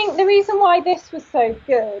 And I think the reason why this was so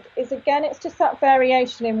good is, again, it's just that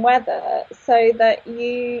variation in weather, so that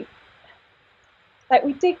we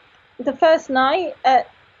did the first night at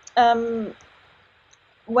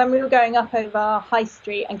when we were going up over High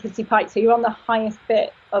Street and Kidsley Pike, so you're on the highest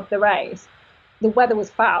bit of the race, the weather was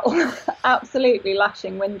foul, absolutely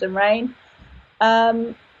lashing wind and rain.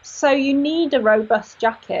 So you need a robust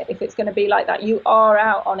jacket if it's going to be like that. You are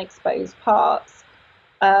out on exposed parts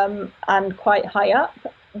and quite high up.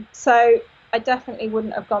 So I definitely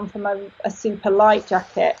wouldn't have gone from a super light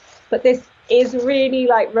jacket. But this is really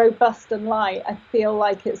like robust and light. I feel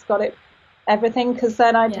like it's got everything, because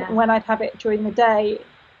then when I'd have it during the day,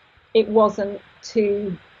 it wasn't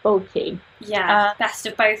too bulky. Yeah, best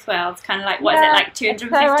of both worlds. Kind of like, what is it, like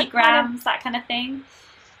 250 grams, that kind of thing?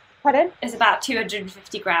 Pardon? It's about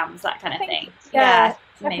 250 grams, that kind of thing. Yeah,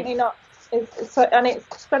 definitely not. And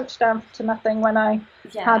it's scrunched down to nothing when I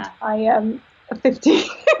had my 50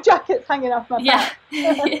 jackets hanging off my back.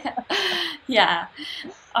 Yeah.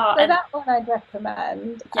 Oh, so that one I'd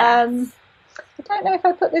recommend. Yes. I don't know if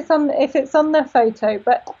I put this on, if it's on the photo,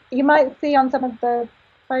 but you might see on some of the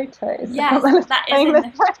photos. Yes, that is in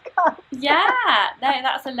the cup. Yeah, no,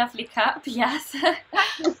 that's a lovely cup. Yes.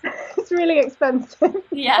 It's really expensive.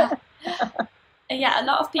 Yeah. Yeah, a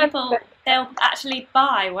lot of people, they'll actually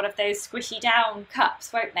buy one of those squishy down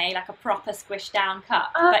cups, won't they? Like a proper squish down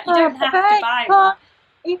cup. But you don't have to buy one.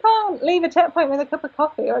 You can't leave a checkpoint with a cup of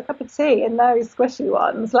coffee or a cup of tea in those squishy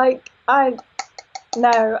ones. I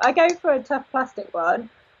go for a tough plastic one.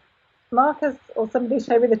 Marcus or somebody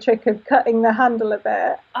showed me the trick of cutting the handle a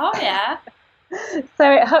bit. Oh, yeah.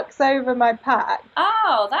 So it hooks over my pack.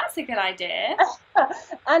 Oh, that's a good idea.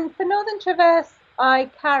 And for Northern Traverse, I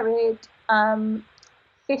carried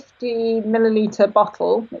 50 milliliter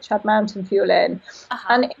bottle, which had mountain fuel in.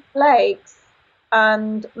 And in lakes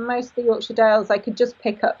and most of the Yorkshire Dales, I could just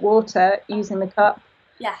pick up water using the cup.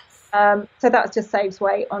 Yes. So that just saves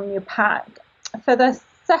weight on your pack. For the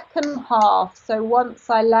second half, so once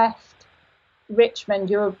I left Richmond,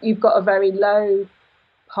 you've got a very low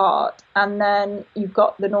part, and then you've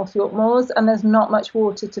got the North York Moors, and there's not much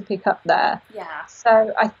water to pick up there. Yeah.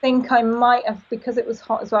 So I think I might have, because it was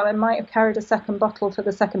hot as well, I might have carried a second bottle for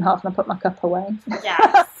the second half, and I put my cup away.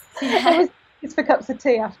 Yes. It's for cups of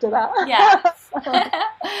tea after that. Yes.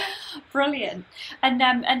 Brilliant.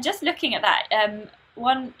 And just looking at that,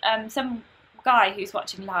 some guy who's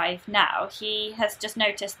watching live now, he has just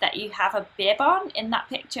noticed that you have a bib on in that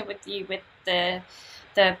picture with you with the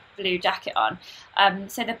blue jacket on.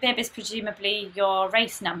 So the bib is presumably your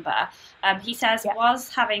race number. He says,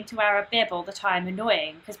 was having to wear a bib all the time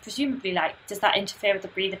annoying? Because presumably, does that interfere with the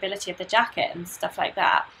breathability of the jacket and stuff like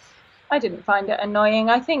that? I didn't find it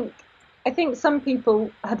annoying. I think some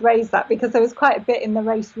people had raised that because there was quite a bit in the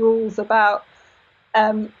race rules about.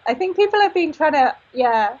 I think people have been trying to,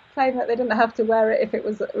 claim that they didn't have to wear it if it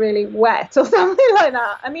was really wet or something like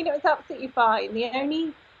that. I mean, it was absolutely fine. The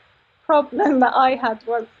only problem that I had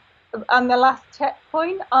was on the last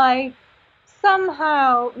checkpoint, I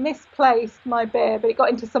somehow misplaced my bib, but it got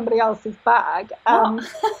into somebody else's bag. Oh,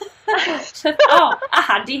 a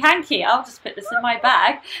handy hanky. I'll just put this in my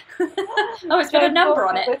bag. Oh, it's got a number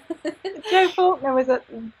on it. Joe Faulkner was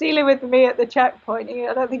dealing with me at the checkpoint.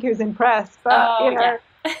 I don't think he was impressed, but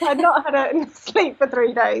I'd not had a sleep for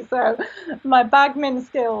 3 days, so my bagman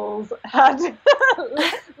skills had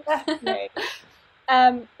left me.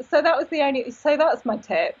 So that was so that's my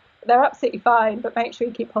tip. They're absolutely fine, but make sure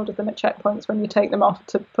you keep hold of them at checkpoints when you take them off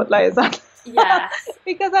to put layers on. Yes.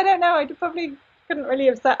 Because I don't know, I'd probably couldn't really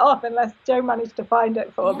have set off unless Joe managed to find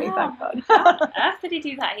it for me, thank God. How on earth did he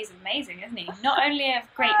do that? He's amazing, isn't he? Not only a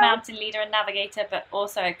great mountain leader and navigator, but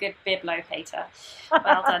also a good bib locator.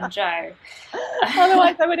 Well done, Joe.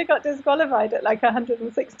 Otherwise, I would have got disqualified at like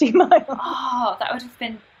 160 miles. Oh, that would have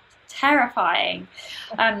been terrifying.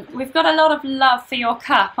 We've got a lot of love for your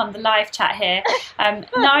cup on the live chat here.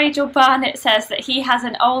 Nigel Barnett says that he has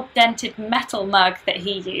an old dented metal mug that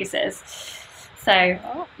he uses. So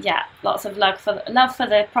yeah, lots of love for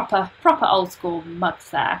the proper old school mugs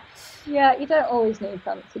there. Yeah, you don't always need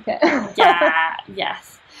fancy kit. Yeah,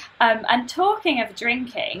 yes. And talking of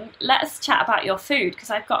drinking, let's chat about your food, because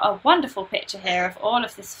I've got a wonderful picture here of all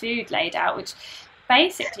of this food laid out, which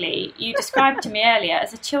basically you described to me earlier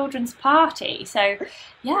as a children's party. So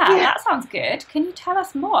yeah, that sounds good. Can you tell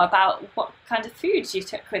us more about what kind of foods you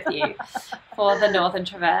took with you for the Northern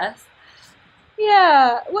Traverse?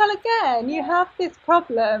 Yeah, well, again, you have this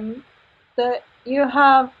problem that you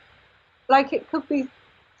have, like,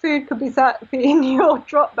 food could be sat in your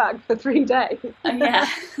drop bag for 3 days. Oh, yeah.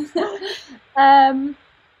 And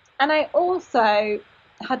I also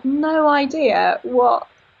had no idea what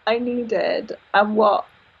I needed and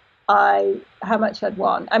how much I'd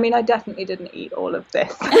want. I mean, I definitely didn't eat all of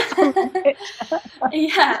this.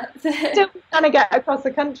 Yeah. Still trying to get across the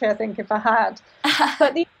country, I think, if I had.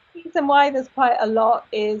 But the reason why there's quite a lot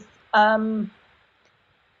is I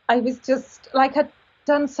was just, like, I'd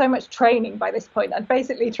done so much training by this point. I'd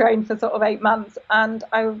basically trained for sort of 8 months, and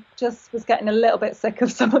I just was getting a little bit sick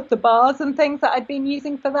of some of the bars and things that I'd been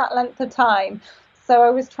using for that length of time. So I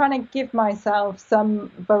was trying to give myself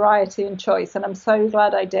some variety and choice, and I'm so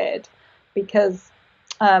glad I did, because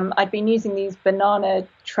I'd been using these Banana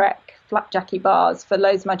Trek flapjacky bars for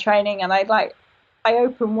loads of my training, and I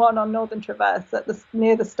opened one on Northern Traverse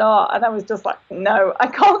near the start, and I was just like, no, I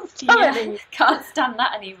can't stand it. Can't stand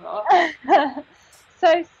that anymore.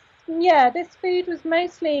 So yeah, this food was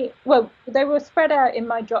mostly, well, they were spread out in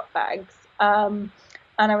my drop bags, and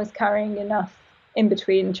I was carrying enough in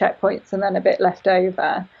between checkpoints and then a bit left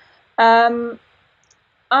over.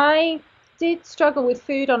 I did struggle with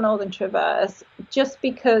food on Northern Traverse just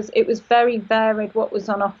because it was very varied what was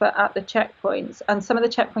on offer at the checkpoints, and some of the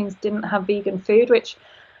checkpoints didn't have vegan food, which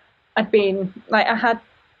I had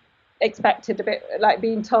expected a bit, like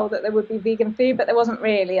being told that there would be vegan food, but there wasn't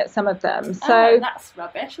really at some of them. So that's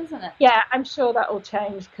rubbish, isn't it? Yeah, I'm sure that will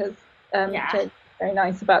change, because Jake's very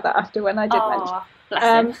nice about that after when I did mention.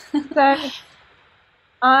 Bless him. So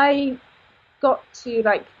I got to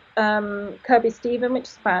Kirby Stephen, which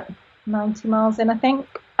is about 90 miles in, I think,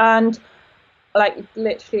 and like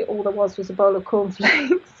literally all there was a bowl of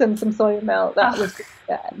cornflakes and some soy milk. That was good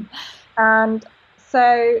then. And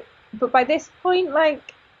so, but by this point,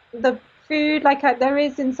 like the food, there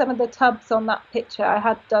is in some of the tubs on that picture, I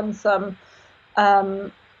had done some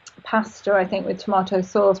pasta, I think, with tomato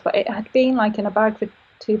sauce, but it had been like in a bag for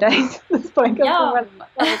 2 days at this point.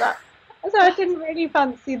 So I didn't really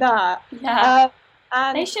fancy that. Yeah.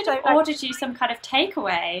 And they should have ordered you some kind of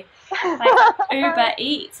takeaway, like Uber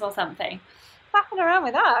Eats or something. Faffing around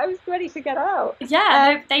with that, I was ready to get out.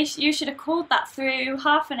 Yeah, you should have called that through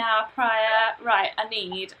half an hour prior. Right, I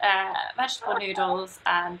need vegetable noodles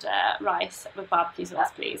and rice with barbecue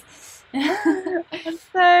sauce, please.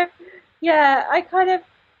 So, yeah, I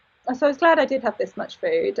was glad I did have this much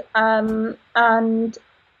food. And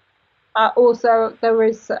also,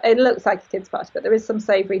 it looks like a kid's party, but there is some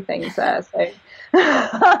savoury things there. So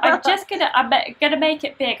I'm gonna make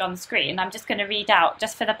it big on the screen. I'm just gonna read out,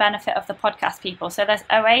 just for the benefit of the podcast people. So there's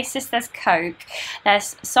Oasis, there's Coke,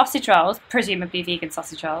 there's sausage rolls, presumably vegan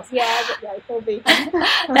sausage rolls. Yeah, it's all vegan.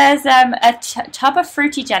 There's a tub of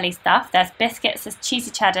fruity jelly stuff. There's biscuits, there's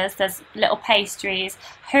cheesy cheddars, there's little pastries,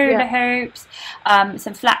 hula hoops,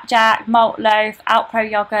 some flapjack, malt loaf,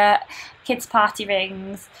 Alpro yogurt, kids party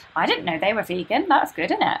rings. I didn't know they were vegan. That's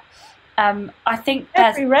good, isn't it? I think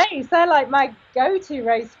every race, they're like my go-to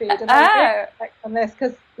race food, and I really on this,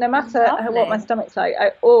 because no matter what my stomach's like,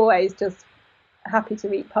 I always just happy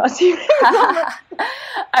to eat party rings.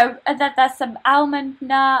 And then there's some almond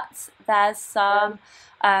nuts. There's some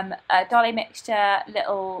dolly mixture,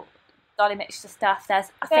 little dolly mixture stuff.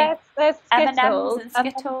 There's Skittles. M&Ms and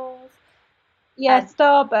Skittles. Yeah,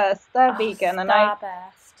 Starburst. They're vegan, and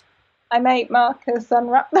I make Marcus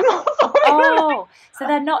unwrap them all for me. Oh, so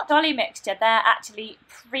they're not dolly mixture. They're actually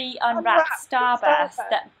pre-unwrapped Starburst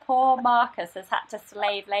that poor Marcus has had to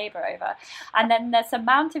slave labour over. And then there's some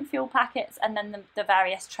Mountain Fuel packets, and then the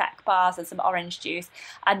various Trek bars and some orange juice.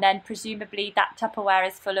 And then presumably that Tupperware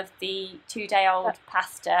is full of the 2-day-old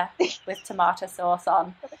pasta with tomato sauce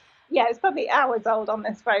on. Yeah, it's probably hours old on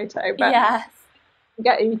this photo. But yes.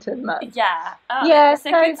 get eaten much. Yeah. Oh, Yeah, it's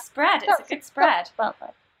a good spread. It's a good spread.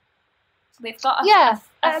 We've got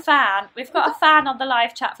a fan. We've got a fan on the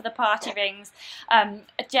live chat for the party rings.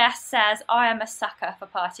 Jess says, I am a sucker for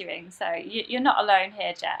party rings. So you're not alone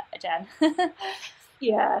here, Jen.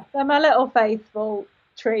 Yeah, they're my little faithful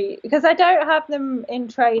treat because I don't have them in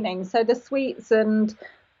training. So the sweets and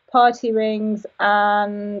party rings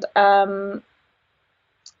and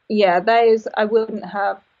those I wouldn't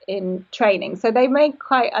have in training. So they make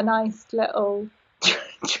quite a nice little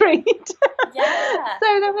treat. Yeah.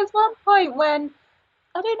 So there was one point when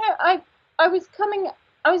I don't know, I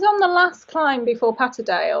was on the last climb before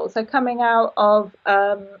Patterdale, so coming out of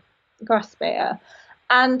Grasmere,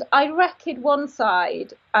 and I wrecked one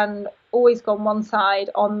side and always gone one side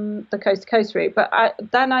on the coast to coast route, but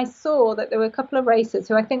then I saw that there were a couple of racers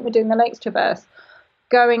who I think were doing the Lakes Traverse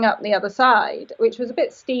going up the other side, which was a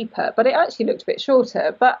bit steeper, but it actually looked a bit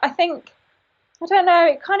shorter. But I don't know,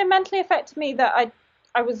 it kind of mentally affected me that I'd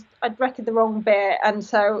wrecked the wrong bit, and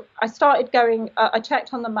so I started going. I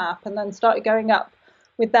checked on the map and then started going up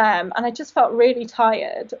with them, and I just felt really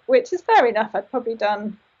tired, which is fair enough. I'd probably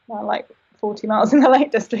done like 40 miles in the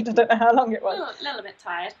Lake District. I don't know how long it was. A little bit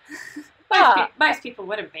tired. Most people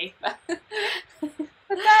wouldn't be. But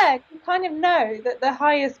there, you kind of know that the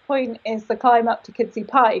highest point is the climb up to Kidsey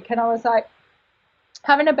Pike, and I was like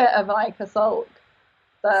having a bit of like a sulk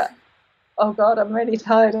that, oh God, I'm really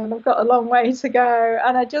tired and I've got a long way to go.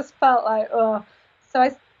 And I just felt like, oh. So I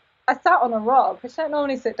sat on a rock, which I don't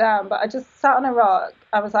normally sit down, but I just sat on a rock.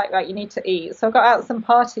 I was like, right, you need to eat. So I got out some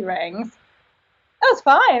party rings. That was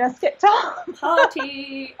fine. I skipped off.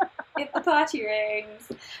 Party. Get the party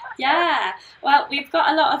rings. Yeah. Well, we've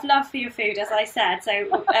got a lot of love for your food, as I said.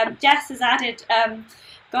 So Jess has added,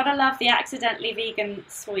 gotta love the accidentally vegan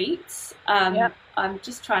sweets. Yep. I'm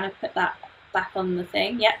just trying to put that back on the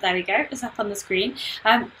thing. Yep, there we go. It's up on the screen.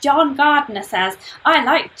 John Gardner says, I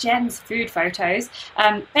like Jen's food photos.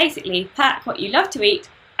 Basically, pack what you love to eat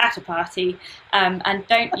at a party, and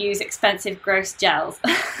don't use expensive gross gels.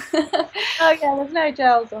 Oh yeah, there's no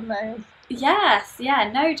gels on those. Yes, yeah,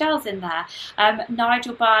 no gels in there.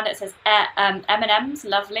 Nigel Barnett says M&M's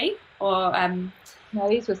lovely, or no,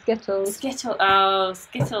 these were Skittles.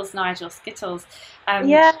 Skittles, Nigel, Skittles.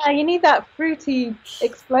 Yeah, you need that fruity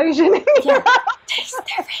explosion. Yeah, taste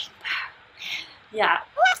the rainbow. Yeah.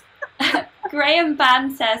 Graham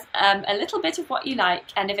Ban says, a little bit of what you like,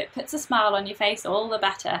 and if it puts a smile on your face, all the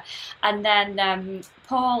better. And then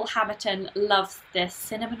Paul Hamilton loves this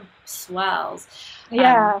cinnamon swirls.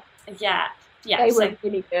 Yeah. Yeah. They were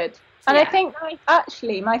really good. And I think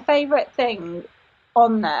actually my favourite thing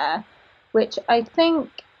on there, which I think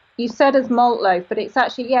you said as malt loaf, but it's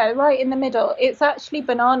actually, right in the middle, it's actually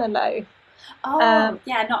banana loaf. Oh,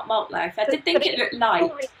 not malt loaf. I did think it looked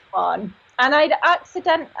light. One.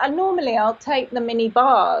 And normally I'll take the mini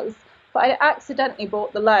bars, but I accidentally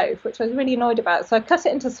bought the loaf, which I was really annoyed about. So I cut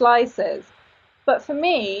it into slices. But for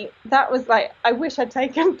me, that was like, I wish I'd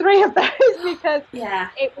taken 3 of those because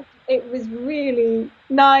it was really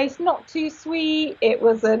nice, not too sweet. It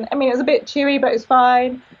was a bit chewy, but it was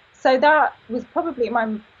fine. So that was probably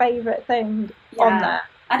my favourite thing on there.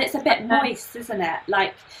 And it's a bit moist, isn't it?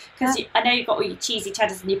 Like, because I know you've got all your cheesy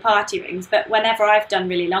cheddars and your party rings, but whenever I've done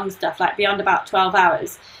really long stuff, like beyond about 12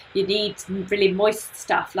 hours, you need really moist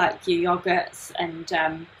stuff like your yogurts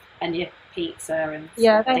and your pizza and they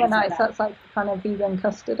were nice. Like That's like kind of vegan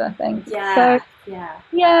custard, I think. Yeah.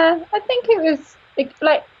 I think it was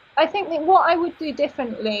like, I think that what I would do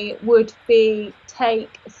differently would be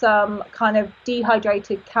take some kind of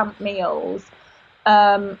dehydrated camp meals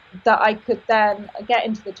that I could then get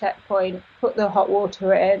into the checkpoint, put the hot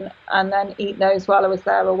water in, and then eat those while I was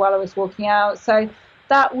there or while I was walking out. So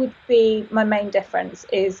that would be my main difference,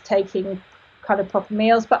 is taking kind of proper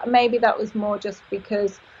meals. But maybe that was more just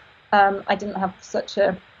because I didn't have such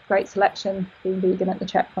a great selection being vegan at the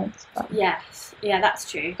checkpoints. But. Yes, that's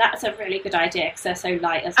true. That's a really good idea because they're so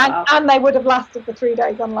light as well. And they would have lasted for 3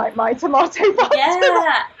 days, unlike my tomato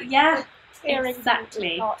pasta. Yeah,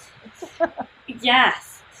 exactly.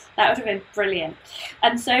 Yes, that would have been brilliant.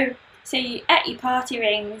 And so you ate your party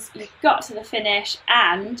rings, you got to the finish,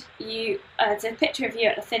 and there's a picture of you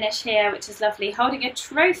at the finish here, which is lovely, holding a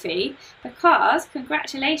trophy because,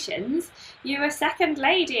 congratulations, you were second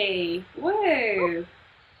lady. Woo!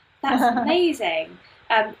 That's amazing.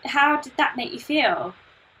 How did that make you feel?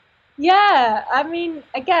 Yeah, I mean,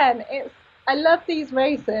 again, I love these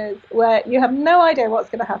races where you have no idea what's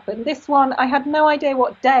going to happen. This one, I had no idea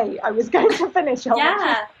what day I was going to finish on.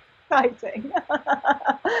 Yeah. Which is exciting.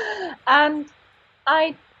 And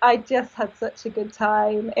I just had such a good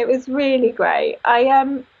time. It was really great.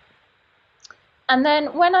 And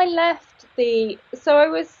then when I left so I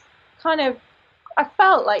was I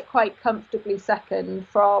felt like quite comfortably second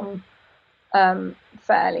from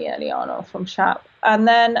fairly early on, or from Shap. And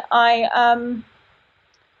then I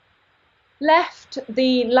left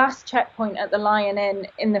the last checkpoint at the Lion Inn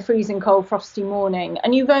in the freezing cold, frosty morning.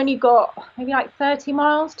 And you've only got maybe like 30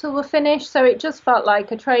 miles till the finish. So it just felt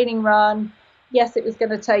like a training run. Yes, it was going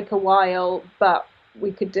to take a while, but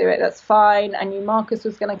we could do it. That's fine. I knew Marcus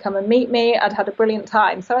was going to come and meet me. I'd had a brilliant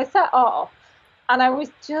time. So I set off, and I was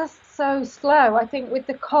just so slow. I think with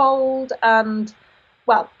the cold and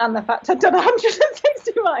the fact I'd done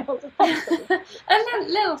 160 miles. A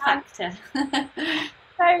little factor.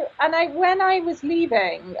 So, when I was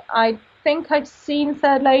leaving, I think I'd seen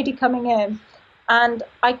Third Lady coming in, and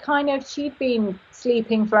she'd been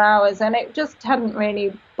sleeping for hours, and it just hadn't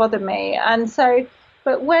really bothered me. And so,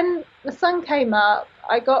 but when the sun came up,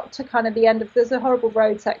 I got to kind of the end of, there's a horrible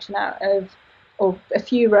road section or a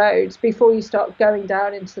few roads before you start going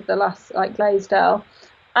down into the last, like, Glaisdale.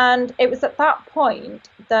 And it was at that point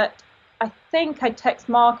that I think I text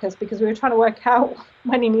Marcus, because we were trying to work out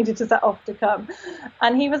when he needed to set off to come.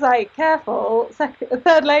 And he was like, careful, the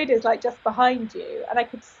Third Lady is like just behind you. And I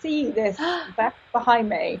could see this back behind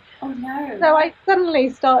me. Oh no. So I suddenly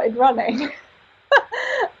started running.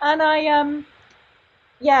 And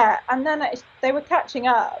and then they were catching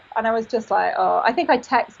up, and I was just like, oh, I think I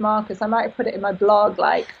text Marcus. I might have put it in my blog,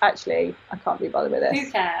 like, actually, I can't be bothered with this.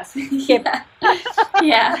 Who cares? Yeah.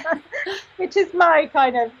 Yeah. Which is my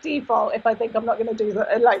kind of default if I think I'm not going to do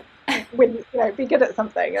that, like, be good at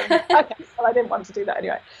something. And, okay, well, I didn't want to do that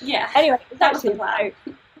anyway. Yeah. Anyway,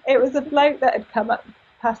 it was a bloke that had come up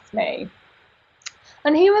past me,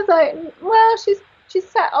 and he was like, well, she's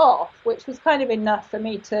set off, which was kind of enough for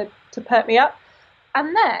me to perk me up.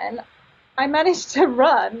 And then I managed to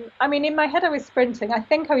run. I mean, in my head I was sprinting. I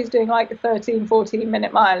think I was doing like a 13,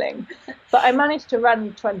 14-minute miling. But I managed to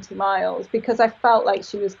run 20 miles because I felt like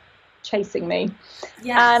she was chasing me.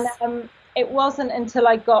 Yes. And it wasn't until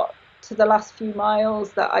I got to the last few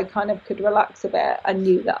miles that I kind of could relax a bit. I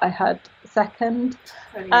knew that I had second.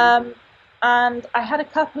 And I had a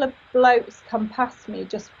couple of blokes come past me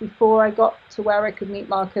just before I got to where I could meet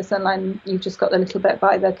Marcus, and then you've just got the little bit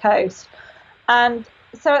by the coast. And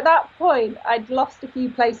so at that point, I'd lost a few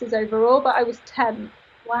places overall, but I was 10th.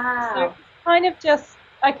 Wow. So kind of just,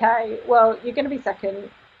 okay, well, you're going to be second.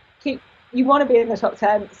 You want to be in the top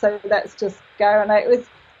 10, so let's just go. And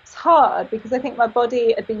it's hard because I think my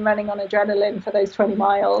body had been running on adrenaline for those 20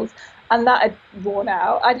 miles, and that had worn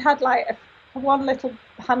out. I'd had like one little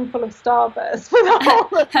handful of Starburst for the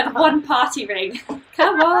whole had one party ring.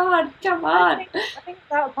 Come on. I think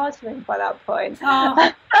it's out of party ring by that point.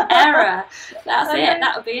 Oh, error. That's it.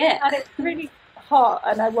 That would be it. And it's really hot,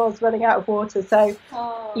 and I was running out of water, so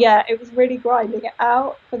yeah, it was really grinding it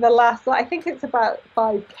out for the last, I think it's about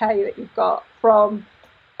 5k that you've got from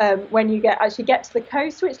when you actually get to the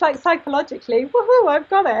coast, which, like, psychologically, woohoo, I've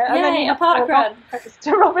got it. And then a park run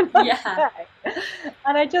to Robin. Yeah.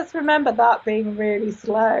 And I just remember that being really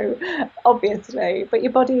slow, obviously, but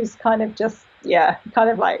your body's kind of just, kind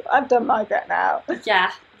of like, I've done my bit now.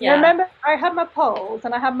 Yeah. I remember I had my poles,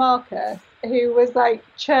 and I had Marcus, who was like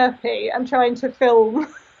chirpy and trying to film.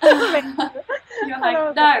 You're like,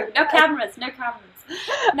 no cameras.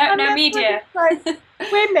 No media. Like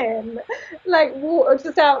women, like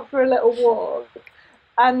just out for a little walk,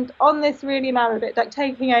 and on this really narrow bit, like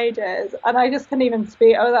taking ages, and I just couldn't even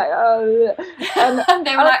speak. I was like, oh, and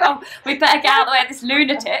they were like, oh, we better get out of the way of this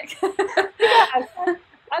lunatic.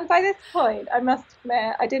 And by this point, I must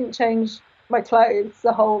admit, I didn't change my clothes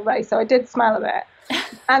the whole race, so I did smell a bit.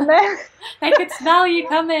 And then they could smell you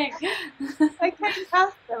coming. I came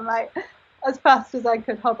past them like as fast as I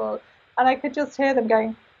could hobble, and I could just hear them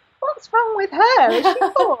going, "What's wrong with her? Is she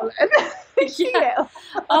fallen? Is she ill?"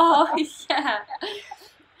 Oh, yeah.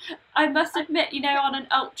 I must admit, on an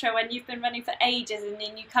ultra, when you've been running for ages and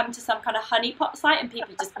then you come to some kind of honeypot site and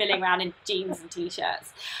people just milling around in jeans and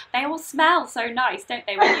t-shirts, they all smell so nice, don't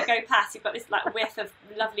they? When you go past, you've got this like whiff of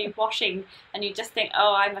lovely washing, and you just think,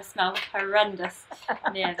 oh, I must smell horrendous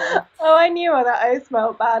near them. Oh, I knew that I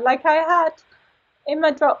smelled bad. Like, I had, in my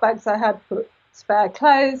drop bags, I had put spare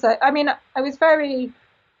clothes. I mean, I was very,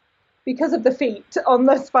 because of the feet on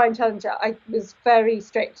the Spine Challenger, I was very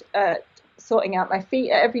strict at sorting out my feet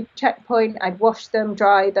at every checkpoint. I'd wash them,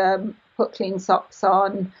 dry them, put clean socks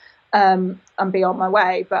on, and be on my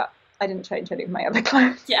way. But I didn't change any of my other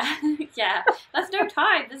clothes. Yeah. There's no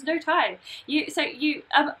time.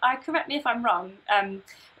 Correct me if I'm wrong.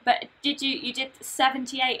 But you did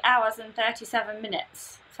 78 hours and 37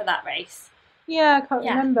 minutes for that race? Yeah, I can't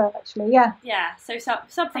remember actually. Yeah. Yeah, so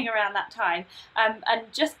something around that time. And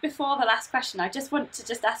just before the last question, I just want to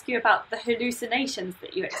just ask you about the hallucinations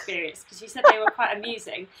that you experienced, because you said they were quite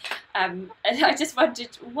amusing. And I just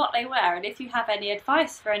wondered what they were, and if you have any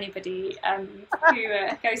advice for anybody who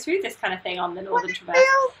goes through this kind of thing on the Northern Traverse. It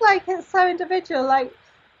feels like it's so individual. Like,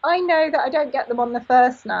 I know that I don't get them on the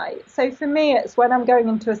first night. So for me, it's when I'm going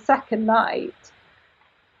into a second night,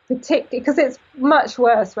 particularly because it's much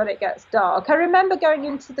worse when it gets dark. I remember going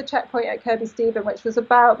into the checkpoint at Kirby Stephen, which was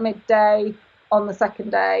about midday on the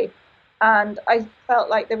second day, and I felt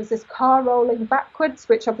like there was this car rolling backwards,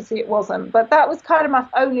 which obviously it wasn't, but that was kind of my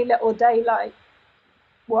only little daylight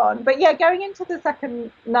one. But yeah, going into the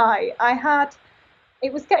second night,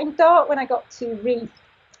 it was getting dark when I got to Reeth,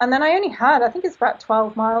 and then I only had, I think it's about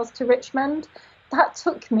 12 miles to Richmond. That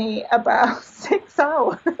took me about 6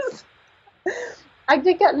 hours. I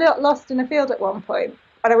did get lost in a field at one point,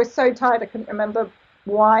 and I was so tired I couldn't remember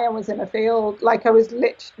why I was in a field. Like, I was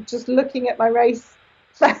literally just looking at my race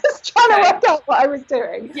first, trying to work out what I was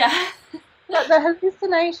doing. Yeah. But the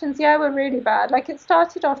hallucinations, were really bad. Like, it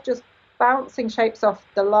started off just bouncing shapes off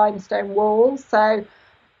the limestone walls. So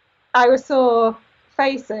I saw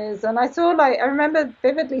faces, and I remember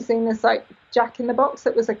vividly seeing this, like, Jack in the Box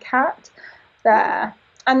that was a cat there.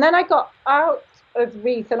 And then I got out of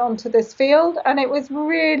Reeth and onto this field, and it was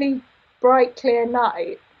really bright, clear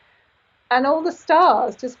night, and all the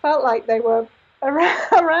stars just felt like they were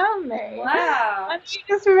around me. Wow. And you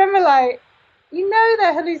just remember, like,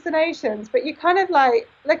 they're hallucinations, but you kind of like,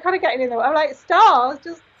 they're kind of getting in the way. I'm like, stars,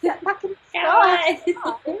 just get back in the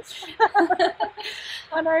stars.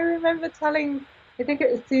 And I remember telling, I think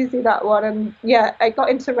it was Susie, that one, and I got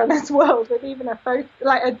into Runner's World with even a photo,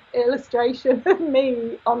 like an illustration of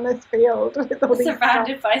me on this field with all these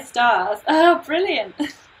surrounded by stars. Oh, brilliant.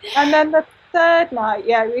 And then the third night,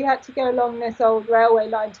 we had to go along this old railway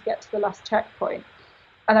line to get to the last checkpoint,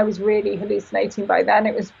 and I was really hallucinating by then.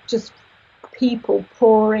 It was just people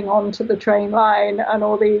pouring onto the train line, and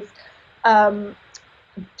all these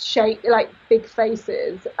like big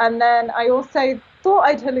faces. And then I also thought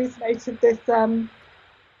I'd hallucinated this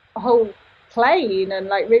whole plane, and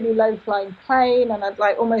like really low flying plane, and I'd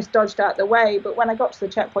like almost dodged out the way, but when I got to the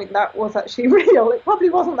checkpoint, that was actually real. It probably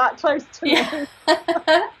wasn't that close to me.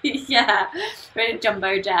 Yeah, really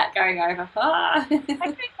jumbo jet going over. I think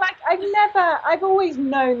like I've always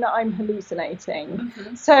known that I'm hallucinating,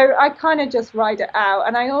 so I kind of just ride it out.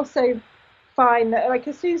 And I also find that, like,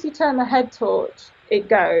 as soon as you turn the head torch, it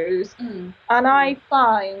goes. And I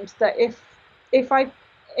find that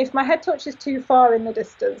if my head torch is too far in the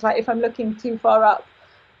distance, like if I'm looking too far up,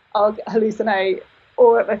 I'll hallucinate,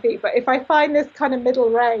 or at my feet. But if I find this kind of middle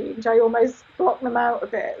range, I almost block them out a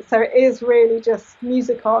bit. So it is really just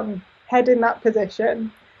music on, head in that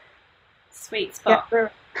position. Sweet spot.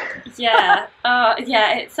 Yeah.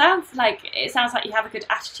 It sounds like you have a good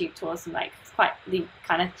attitude towards them. Like, you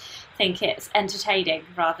kind of think it's entertaining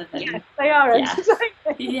rather than. Yes, they are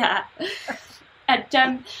entertaining. Yeah. And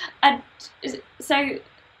so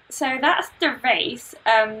that's the race.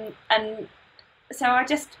 And so I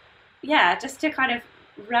just to kind of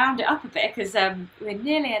round it up a bit, because we're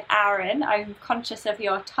nearly an hour in. I'm conscious of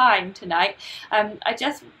your time tonight. I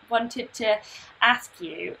just wanted to ask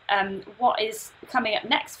you what is coming up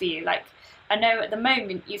next for you. Like, I know at the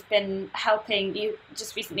moment you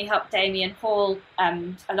just recently helped Damien Hall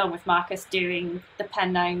along with Marcus doing the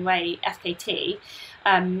Pennine Way FKT,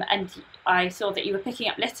 and I saw that you were picking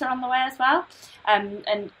up litter on the way as well.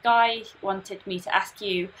 And Guy wanted me to ask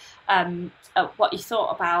you what you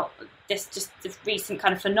thought about this recent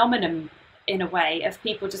kind of phenomenon, in a way, of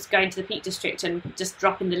people just going to the Peak District and just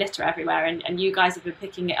dropping the litter everywhere, and you guys have been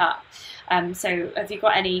picking it up. So have you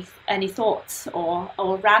got any thoughts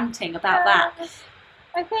or ranting about that?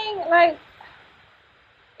 I think, like,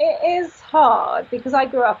 it is hard because I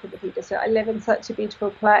grew up in the Peak District. I live in such a beautiful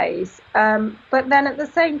place. But then at the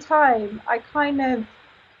same time,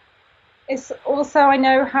 it's also, I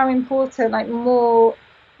know how important, like, more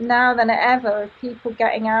now than ever, of people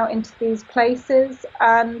getting out into these places.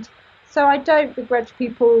 And so I don't begrudge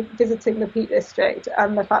people visiting the Peak District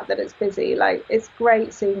and the fact that it's busy. Like, it's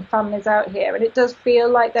great seeing families out here, and it does feel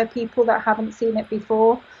like they're people that haven't seen it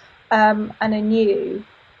before and are new.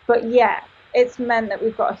 But it's meant that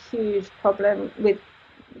we've got a huge problem with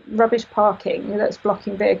rubbish parking that's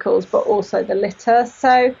blocking vehicles, but also the litter.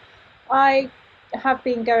 So I have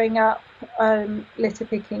been going up litter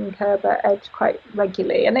picking curb at Edge quite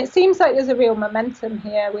regularly, and it seems like there's a real momentum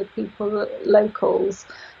here with people, locals.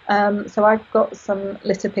 So I've got some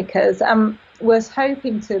litter pickers and was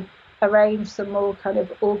hoping to arrange some more kind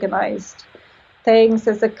of organised things.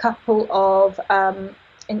 There's a couple of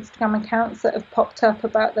Instagram accounts that have popped up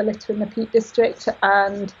about the litter in the Peak District,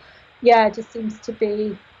 and it just seems to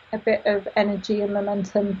be a bit of energy and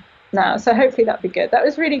momentum now. So hopefully that'll be good. That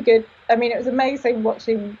was really good. I mean, it was amazing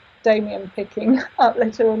watching Damien picking up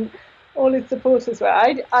litter, and all his supporters were.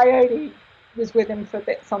 I only was with him for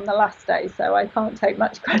bits on the last day, so I can't take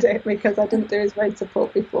much credit because I didn't do his road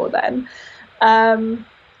support before then.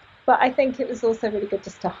 But I think it was also really good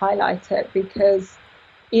just to highlight it, because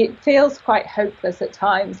it feels quite hopeless at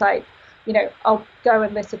times. Like, you know, I'll go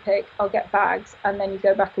and litter pick, I'll get bags, and then you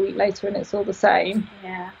go back a week later and it's all the same.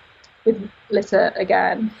 Yeah. With litter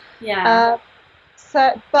again. Yeah.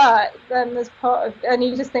 But then there's part of, and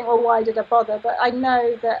you just think, well, why did I bother? But I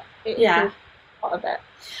know that it is a part of it.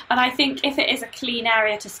 And I think if it is a clean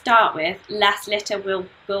area to start with, less litter will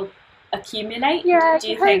accumulate. Yeah, do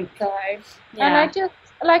you think? So. Yeah. And I just,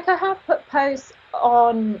 like, I have put posts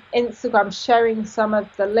on Instagram showing some of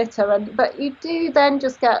the litter, but you do then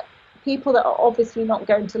just get people that are obviously not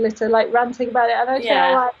going to litter, like, ranting about it, and I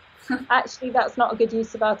feel like actually that's not a good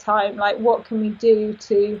use of our time. Like, what can we do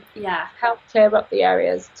to help clear up the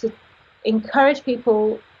areas, to encourage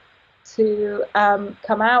people to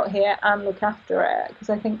come out here and look after it, because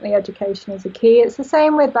I think the education is a key. It's the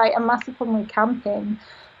same with, like, a massive problem with camping,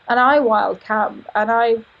 and I wild camp, and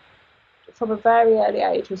I from a very early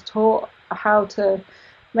age was taught how to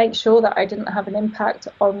make sure that I didn't have an impact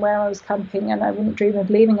on where I was camping, and I wouldn't dream of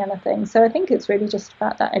leaving anything. So I think it's really just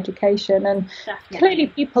about that education, and clearly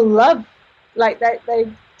people love, like,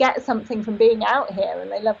 they get something from being out here and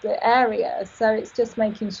they love the area. So it's just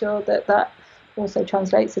making sure that that also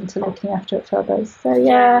translates into looking after it for others.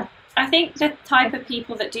 So I think the type of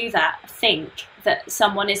people that do that think that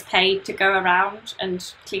someone is paid to go around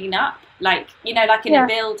and clean up, like, you know, like in a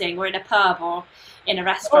building or in a pub or in a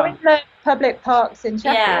restaurant. Or in the public parks in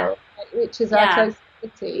Sheffield, which is our close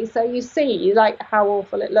city. So you see, like, how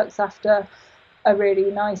awful it looks after a really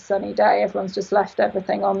nice sunny day. Everyone's just left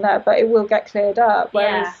everything on there, but it will get cleared up.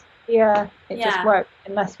 Whereas, it just won't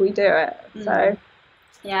unless we do it. So.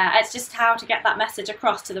 Yeah, it's just how to get that message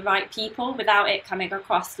across to the right people without it coming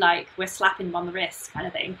across like we're slapping them on the wrist kind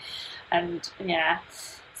of thing. And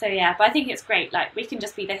but I think it's great. Like, we can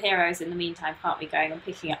just be the heroes in the meantime, can't we, going and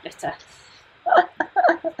picking up litter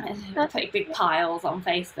and putting big piles on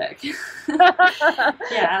Facebook.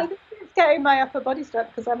 It's getting my upper body strength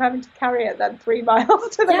because I'm having to carry it then 3 miles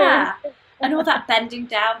to the nearest. And all that bending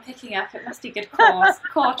down, picking up, it must be good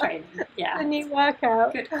core training. Yeah. A new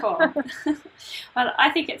workout. Good core. Well, I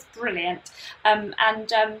think it's brilliant.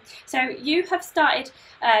 So you have started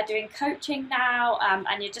doing coaching now,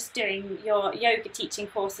 and you're just doing your yoga teaching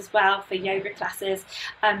course as well for yoga classes.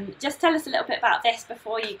 Just tell us a little bit about this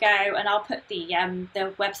before you go, and I'll put the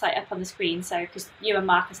website up on the screen, so because you and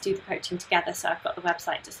Marcus do the coaching together, so I've got the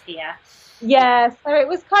website just here. Yeah, so it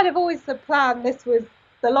was kind of always the plan. This was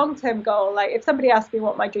the long-term goal. Like, if somebody asked me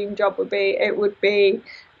what my dream job would be, it would be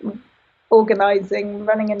organising,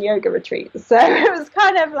 running a yoga retreat. So it was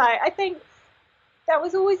kind of like, I think that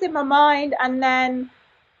was always in my mind, and then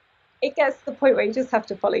it gets to the point where you just have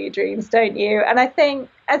to follow your dreams, don't you? And I think,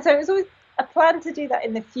 and so it was always a plan to do that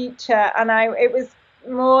in the future, and it was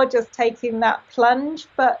more just taking that plunge.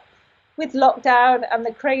 But with lockdown and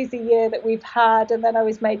the crazy year that we've had, and then I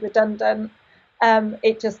was made redundant,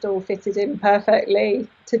 it just all fitted in perfectly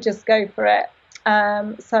to just go for it.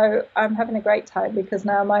 So I'm having a great time because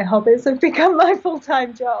now my hobbies have become my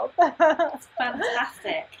full-time job. That's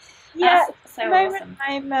fantastic. That's so awesome.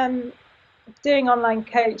 I'm doing online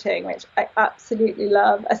coaching, which I absolutely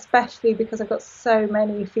love, especially because I've got so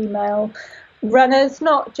many female runners,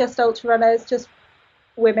 not just ultra runners, just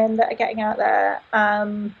women that are getting out there.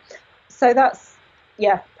 So that's,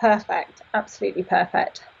 perfect, absolutely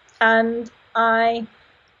perfect. And I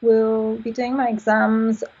will be doing my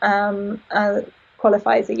exams,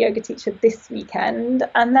 qualify as a yoga teacher this weekend,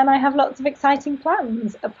 and then I have lots of exciting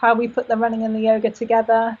plans of how we put the running and the yoga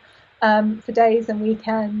together for days and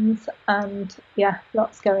weekends, and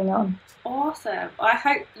lots going on. Awesome. I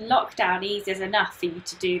hope lockdown eases enough for you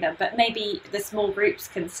to do them, but maybe the small groups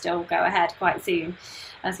can still go ahead quite soon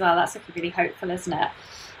as well. That's looking really hopeful, isn't it?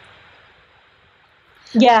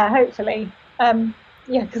 Yeah, hopefully.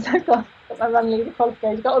 Because I've got my run leader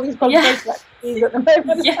qualification. I've got all these qualifications at the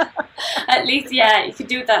moment. At least, you could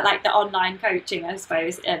do that, like the online coaching, I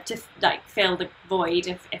suppose, to like fill the void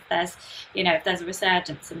if there's, if there's a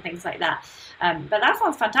resurgence and things like that. But that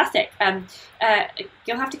sounds fantastic.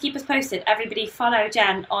 You'll have to keep us posted. Everybody follow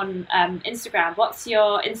Jen on Instagram. What's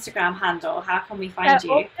your Instagram handle? How can we find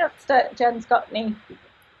you? Just Jen Scotney.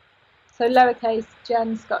 So lowercase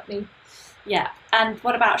Jen Scotney. Yeah. And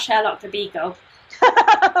what about Sherlock the Beagle?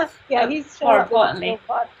 Yeah, he's more Sherlock importantly.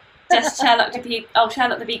 Just Sherlock the Beagle. Oh,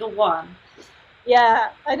 Sherlock the Beagle 1. Yeah,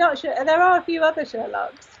 I'm not sure. There are a few other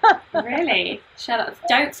Sherlocks. Really? Sherlock.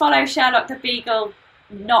 Don't follow Sherlock the Beagle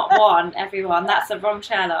not 1, everyone. That's the wrong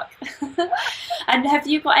Sherlock. And have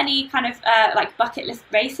you got any kind of like bucket list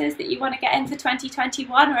races that you want to get in for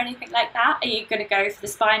 2021 or anything like that? Are you going to go for the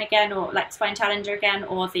Spine again, or like Spine Challenger again,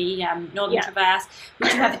 or the Northern Traverse?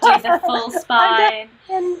 Would you ever do the full Spine?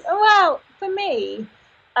 Well, for me,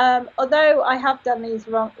 although I have done these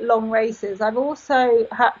long races, I've also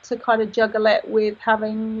had to kind of juggle it with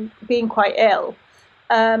being quite ill.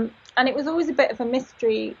 And it was always a bit of a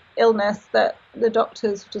mystery illness that the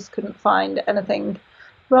doctors just couldn't find anything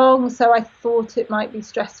wrong. So I thought it might be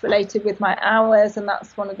stress related with my hours, and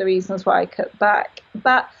that's one of the reasons why I cut back.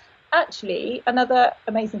 But actually, another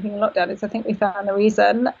amazing thing in lockdown is I think we found the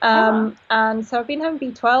reason. And so I've been having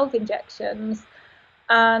B12 injections,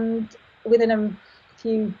 and within a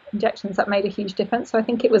few injections that made a huge difference. So I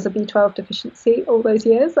think it was a B12 deficiency all those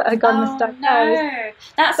years that I got misdiagnosed.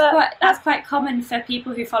 No, that's quite common for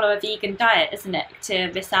people who follow a vegan diet, isn't it,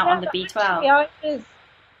 to miss out on the B12? Actually, I was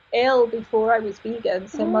ill before I was vegan,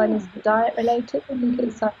 so mine is diet related. I think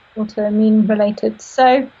it's autoimmune related.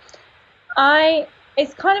 So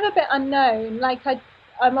it's kind of a bit unknown. Like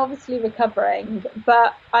I'm obviously recovering,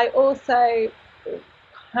 but I also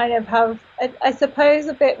kind of have, I suppose,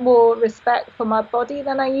 a bit more respect for my body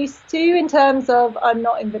than I used to, in terms of I'm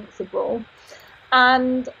not invincible,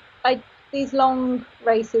 and these long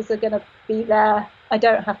races are going to be there. I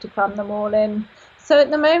don't have to cram them all in. So at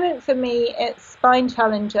the moment for me it's Spine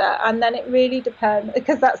Challenger, and then it really depends,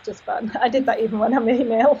 because that's just fun. I did that even when I'm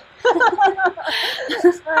being ill.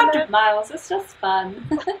 100 miles, it's just fun.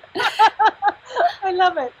 I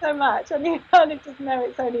love it so much, and you kind of just know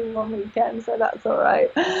it's only one weekend, so that's all right.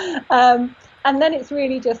 And then it's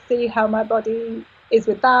really just see how my body is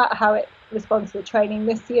with that, how it responds to the training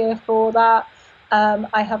this year for that.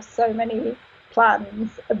 I have so many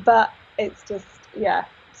plans, but it's just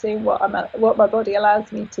seeing what my body allows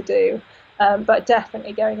me to do. But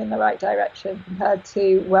definitely going in the right direction compared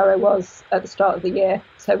to where I was at the start of the year.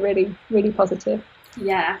 So really, really positive.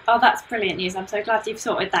 Yeah. Oh, that's brilliant news. I'm so glad you've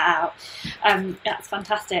sorted that out. That's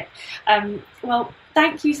fantastic. Well,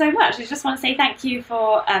 thank you so much. I just want to say thank you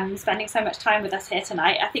for spending so much time with us here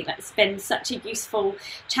tonight. I think that's been such a useful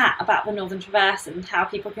chat about the Northern Traverse and how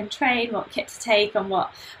people can train, what kit to take, and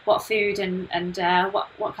what food and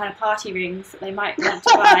what kind of party rings that they might want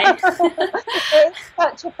to buy. It's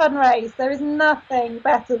such a fun race. There is nothing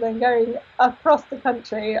better than going across the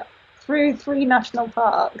country through 3 national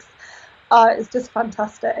parks. It's just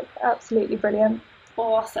fantastic. Absolutely brilliant.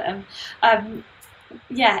 Awesome.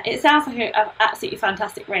 Yeah, it sounds like an absolutely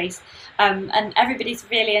fantastic race, and everybody's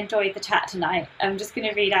really enjoyed the chat tonight. I'm just going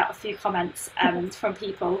to read out a few comments from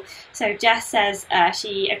people. So Jess says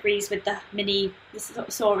she agrees with the mini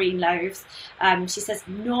saurine loaves. She says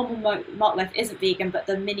normal malt loaf isn't vegan, but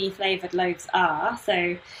the mini flavoured loaves are.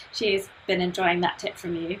 So she has been enjoying that tip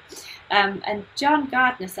from you. And John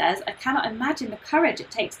Gardner says, I cannot imagine the courage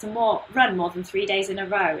it takes to run more than 3 days in a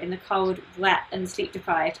row in the cold, wet and sleep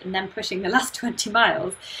deprived, and then pushing the last 20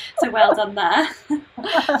 miles. So well done there.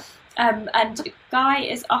 And Guy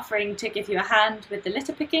is offering to give you a hand with the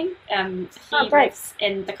litter picking. He lives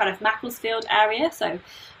in the kind of Macclesfield area, so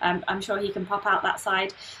I'm sure he can pop out that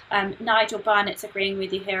side. Nigel Barnett's agreeing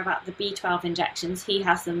with you here about the B12 injections. He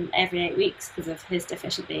has them every 8 weeks because of his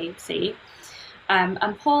deficiency.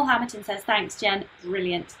 And Paul Hamilton says, thanks, Jen,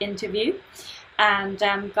 brilliant interview. And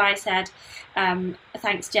Guy said,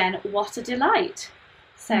 thanks, Jen, what a delight.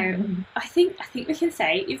 So I think we can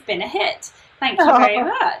say you've been a hit. Thank you very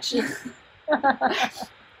much.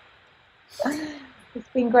 It's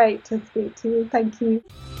been great to speak to you. Thank you.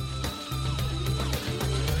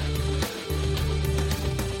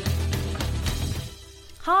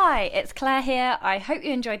 Hi, it's Claire here. I hope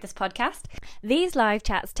you enjoyed this podcast. These live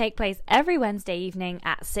chats take place every Wednesday evening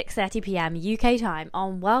at 6:30 p.m. UK time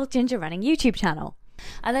on Wild Ginger Running YouTube channel.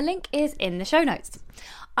 And the link is in the show notes.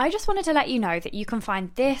 I just wanted to let you know that you can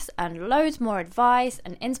find this and loads more advice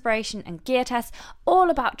and inspiration and gear tests all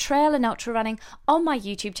about trail and ultra running on my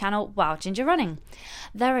YouTube channel, Wild Ginger Running.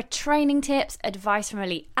 There are training tips, advice from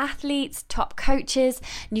elite athletes, top coaches,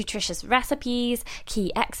 nutritious recipes,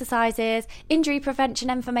 key exercises, injury prevention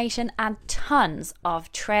information, and tons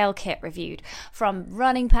of trail kit reviewed, from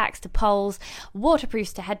running packs to poles,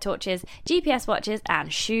 waterproofs to head torches, GPS watches,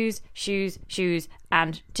 and shoes.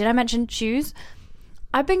 And did I mention shoes?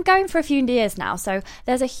 I've been going for a few years now, so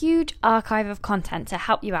there's a huge archive of content to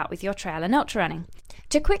help you out with your trail and ultra running.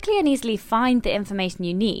 To quickly and easily find the information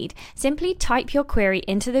you need, simply type your query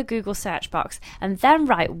into the Google search box and then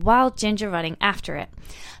write Wild Ginger Running after it.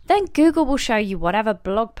 Then Google will show you whatever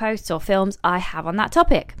blog posts or films I have on that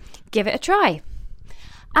topic. Give it a try.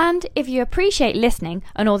 And if you appreciate listening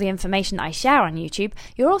and all the information I share on YouTube,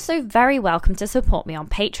 you're also very welcome to support me on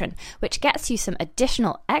Patreon, which gets you some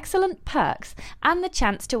additional excellent perks and the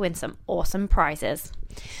chance to win some awesome prizes.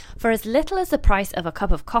 For as little as the price of a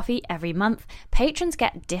cup of coffee every month, patrons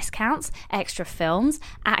get discounts, extra films,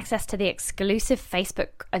 access to the exclusive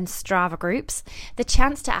Facebook and Strava groups, the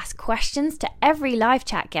chance to ask questions to every live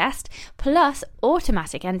chat guest, plus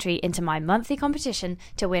automatic entry into my monthly competition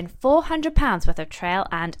to win £400 worth of trail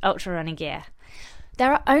and ultra running gear.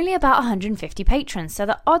 There are only about 150 patrons, so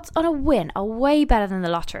the odds on a win are way better than the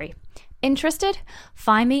lottery. Interested?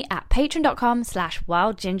 Find me at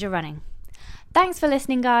patreon.com/wildgingerrunning. Thanks for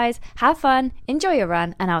listening, guys. Have fun, enjoy your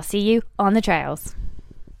run, and I'll see you on the trails.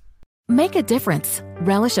 Make a difference.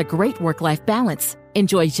 Relish a great work-life balance.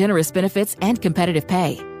 Enjoy generous benefits and competitive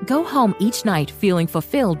pay. Go home each night feeling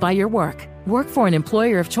fulfilled by your work. Work for an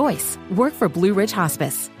employer of choice. Work for Blue Ridge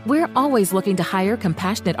Hospice. We're always looking to hire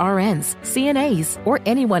compassionate RNs, CNAs, or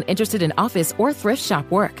anyone interested in office or thrift shop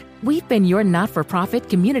work. We've been your not-for-profit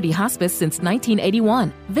community hospice since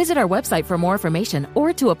 1981. Visit our website for more information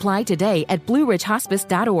or to apply today at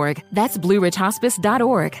blueridgehospice.org. That's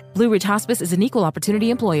blueridgehospice.org. Blue Ridge Hospice is an equal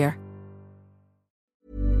opportunity employer.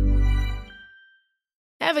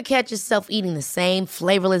 Ever catch yourself eating the same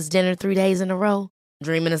flavorless dinner 3 days in a row?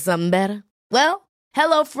 Dreaming of something better? Well,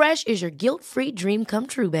 HelloFresh is your guilt-free dream come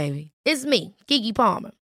true, baby. It's me, Keke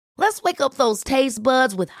Palmer. Let's wake up those taste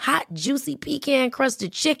buds with hot, juicy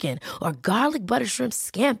pecan-crusted chicken or garlic butter shrimp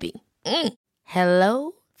scampi.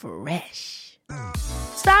 Hello Fresh.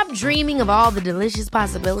 Stop dreaming of all the delicious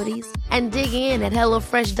possibilities and dig in at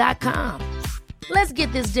HelloFresh.com. Let's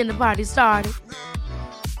get this dinner party started.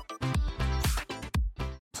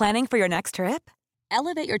 Planning for your next trip?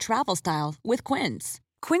 Elevate your travel style with Quince.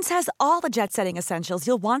 Quince has all the jet-setting essentials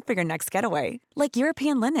you'll want for your next getaway, like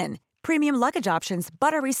European linen, premium luggage options,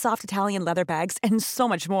 buttery soft Italian leather bags, and so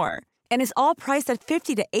much more. And is all priced at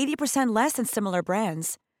 50 to 80% less than similar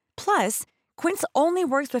brands. Plus, Quince only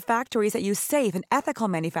works with factories that use safe and ethical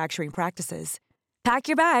manufacturing practices. Pack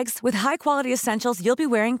your bags with high-quality essentials you'll be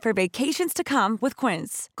wearing for vacations to come with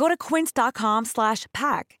Quince. Go to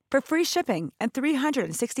quince.com/pack for free shipping and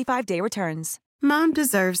 365-day returns. Mom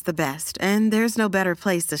deserves the best, and there's no better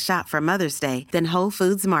place to shop for Mother's Day than Whole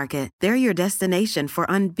Foods Market. They're your destination for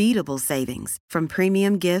unbeatable savings, from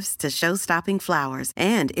premium gifts to show-stopping flowers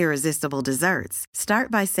and irresistible desserts. Start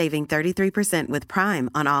by saving 33% with Prime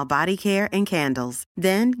on all body care and candles.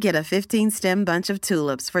 Then get a 15-stem bunch of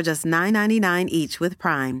tulips for just $9.99 each with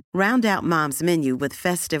Prime. Round out Mom's menu with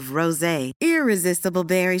festive rosé, irresistible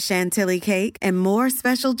berry chantilly cake, and more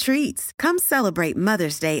special treats. Come celebrate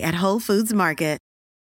Mother's Day at Whole Foods Market.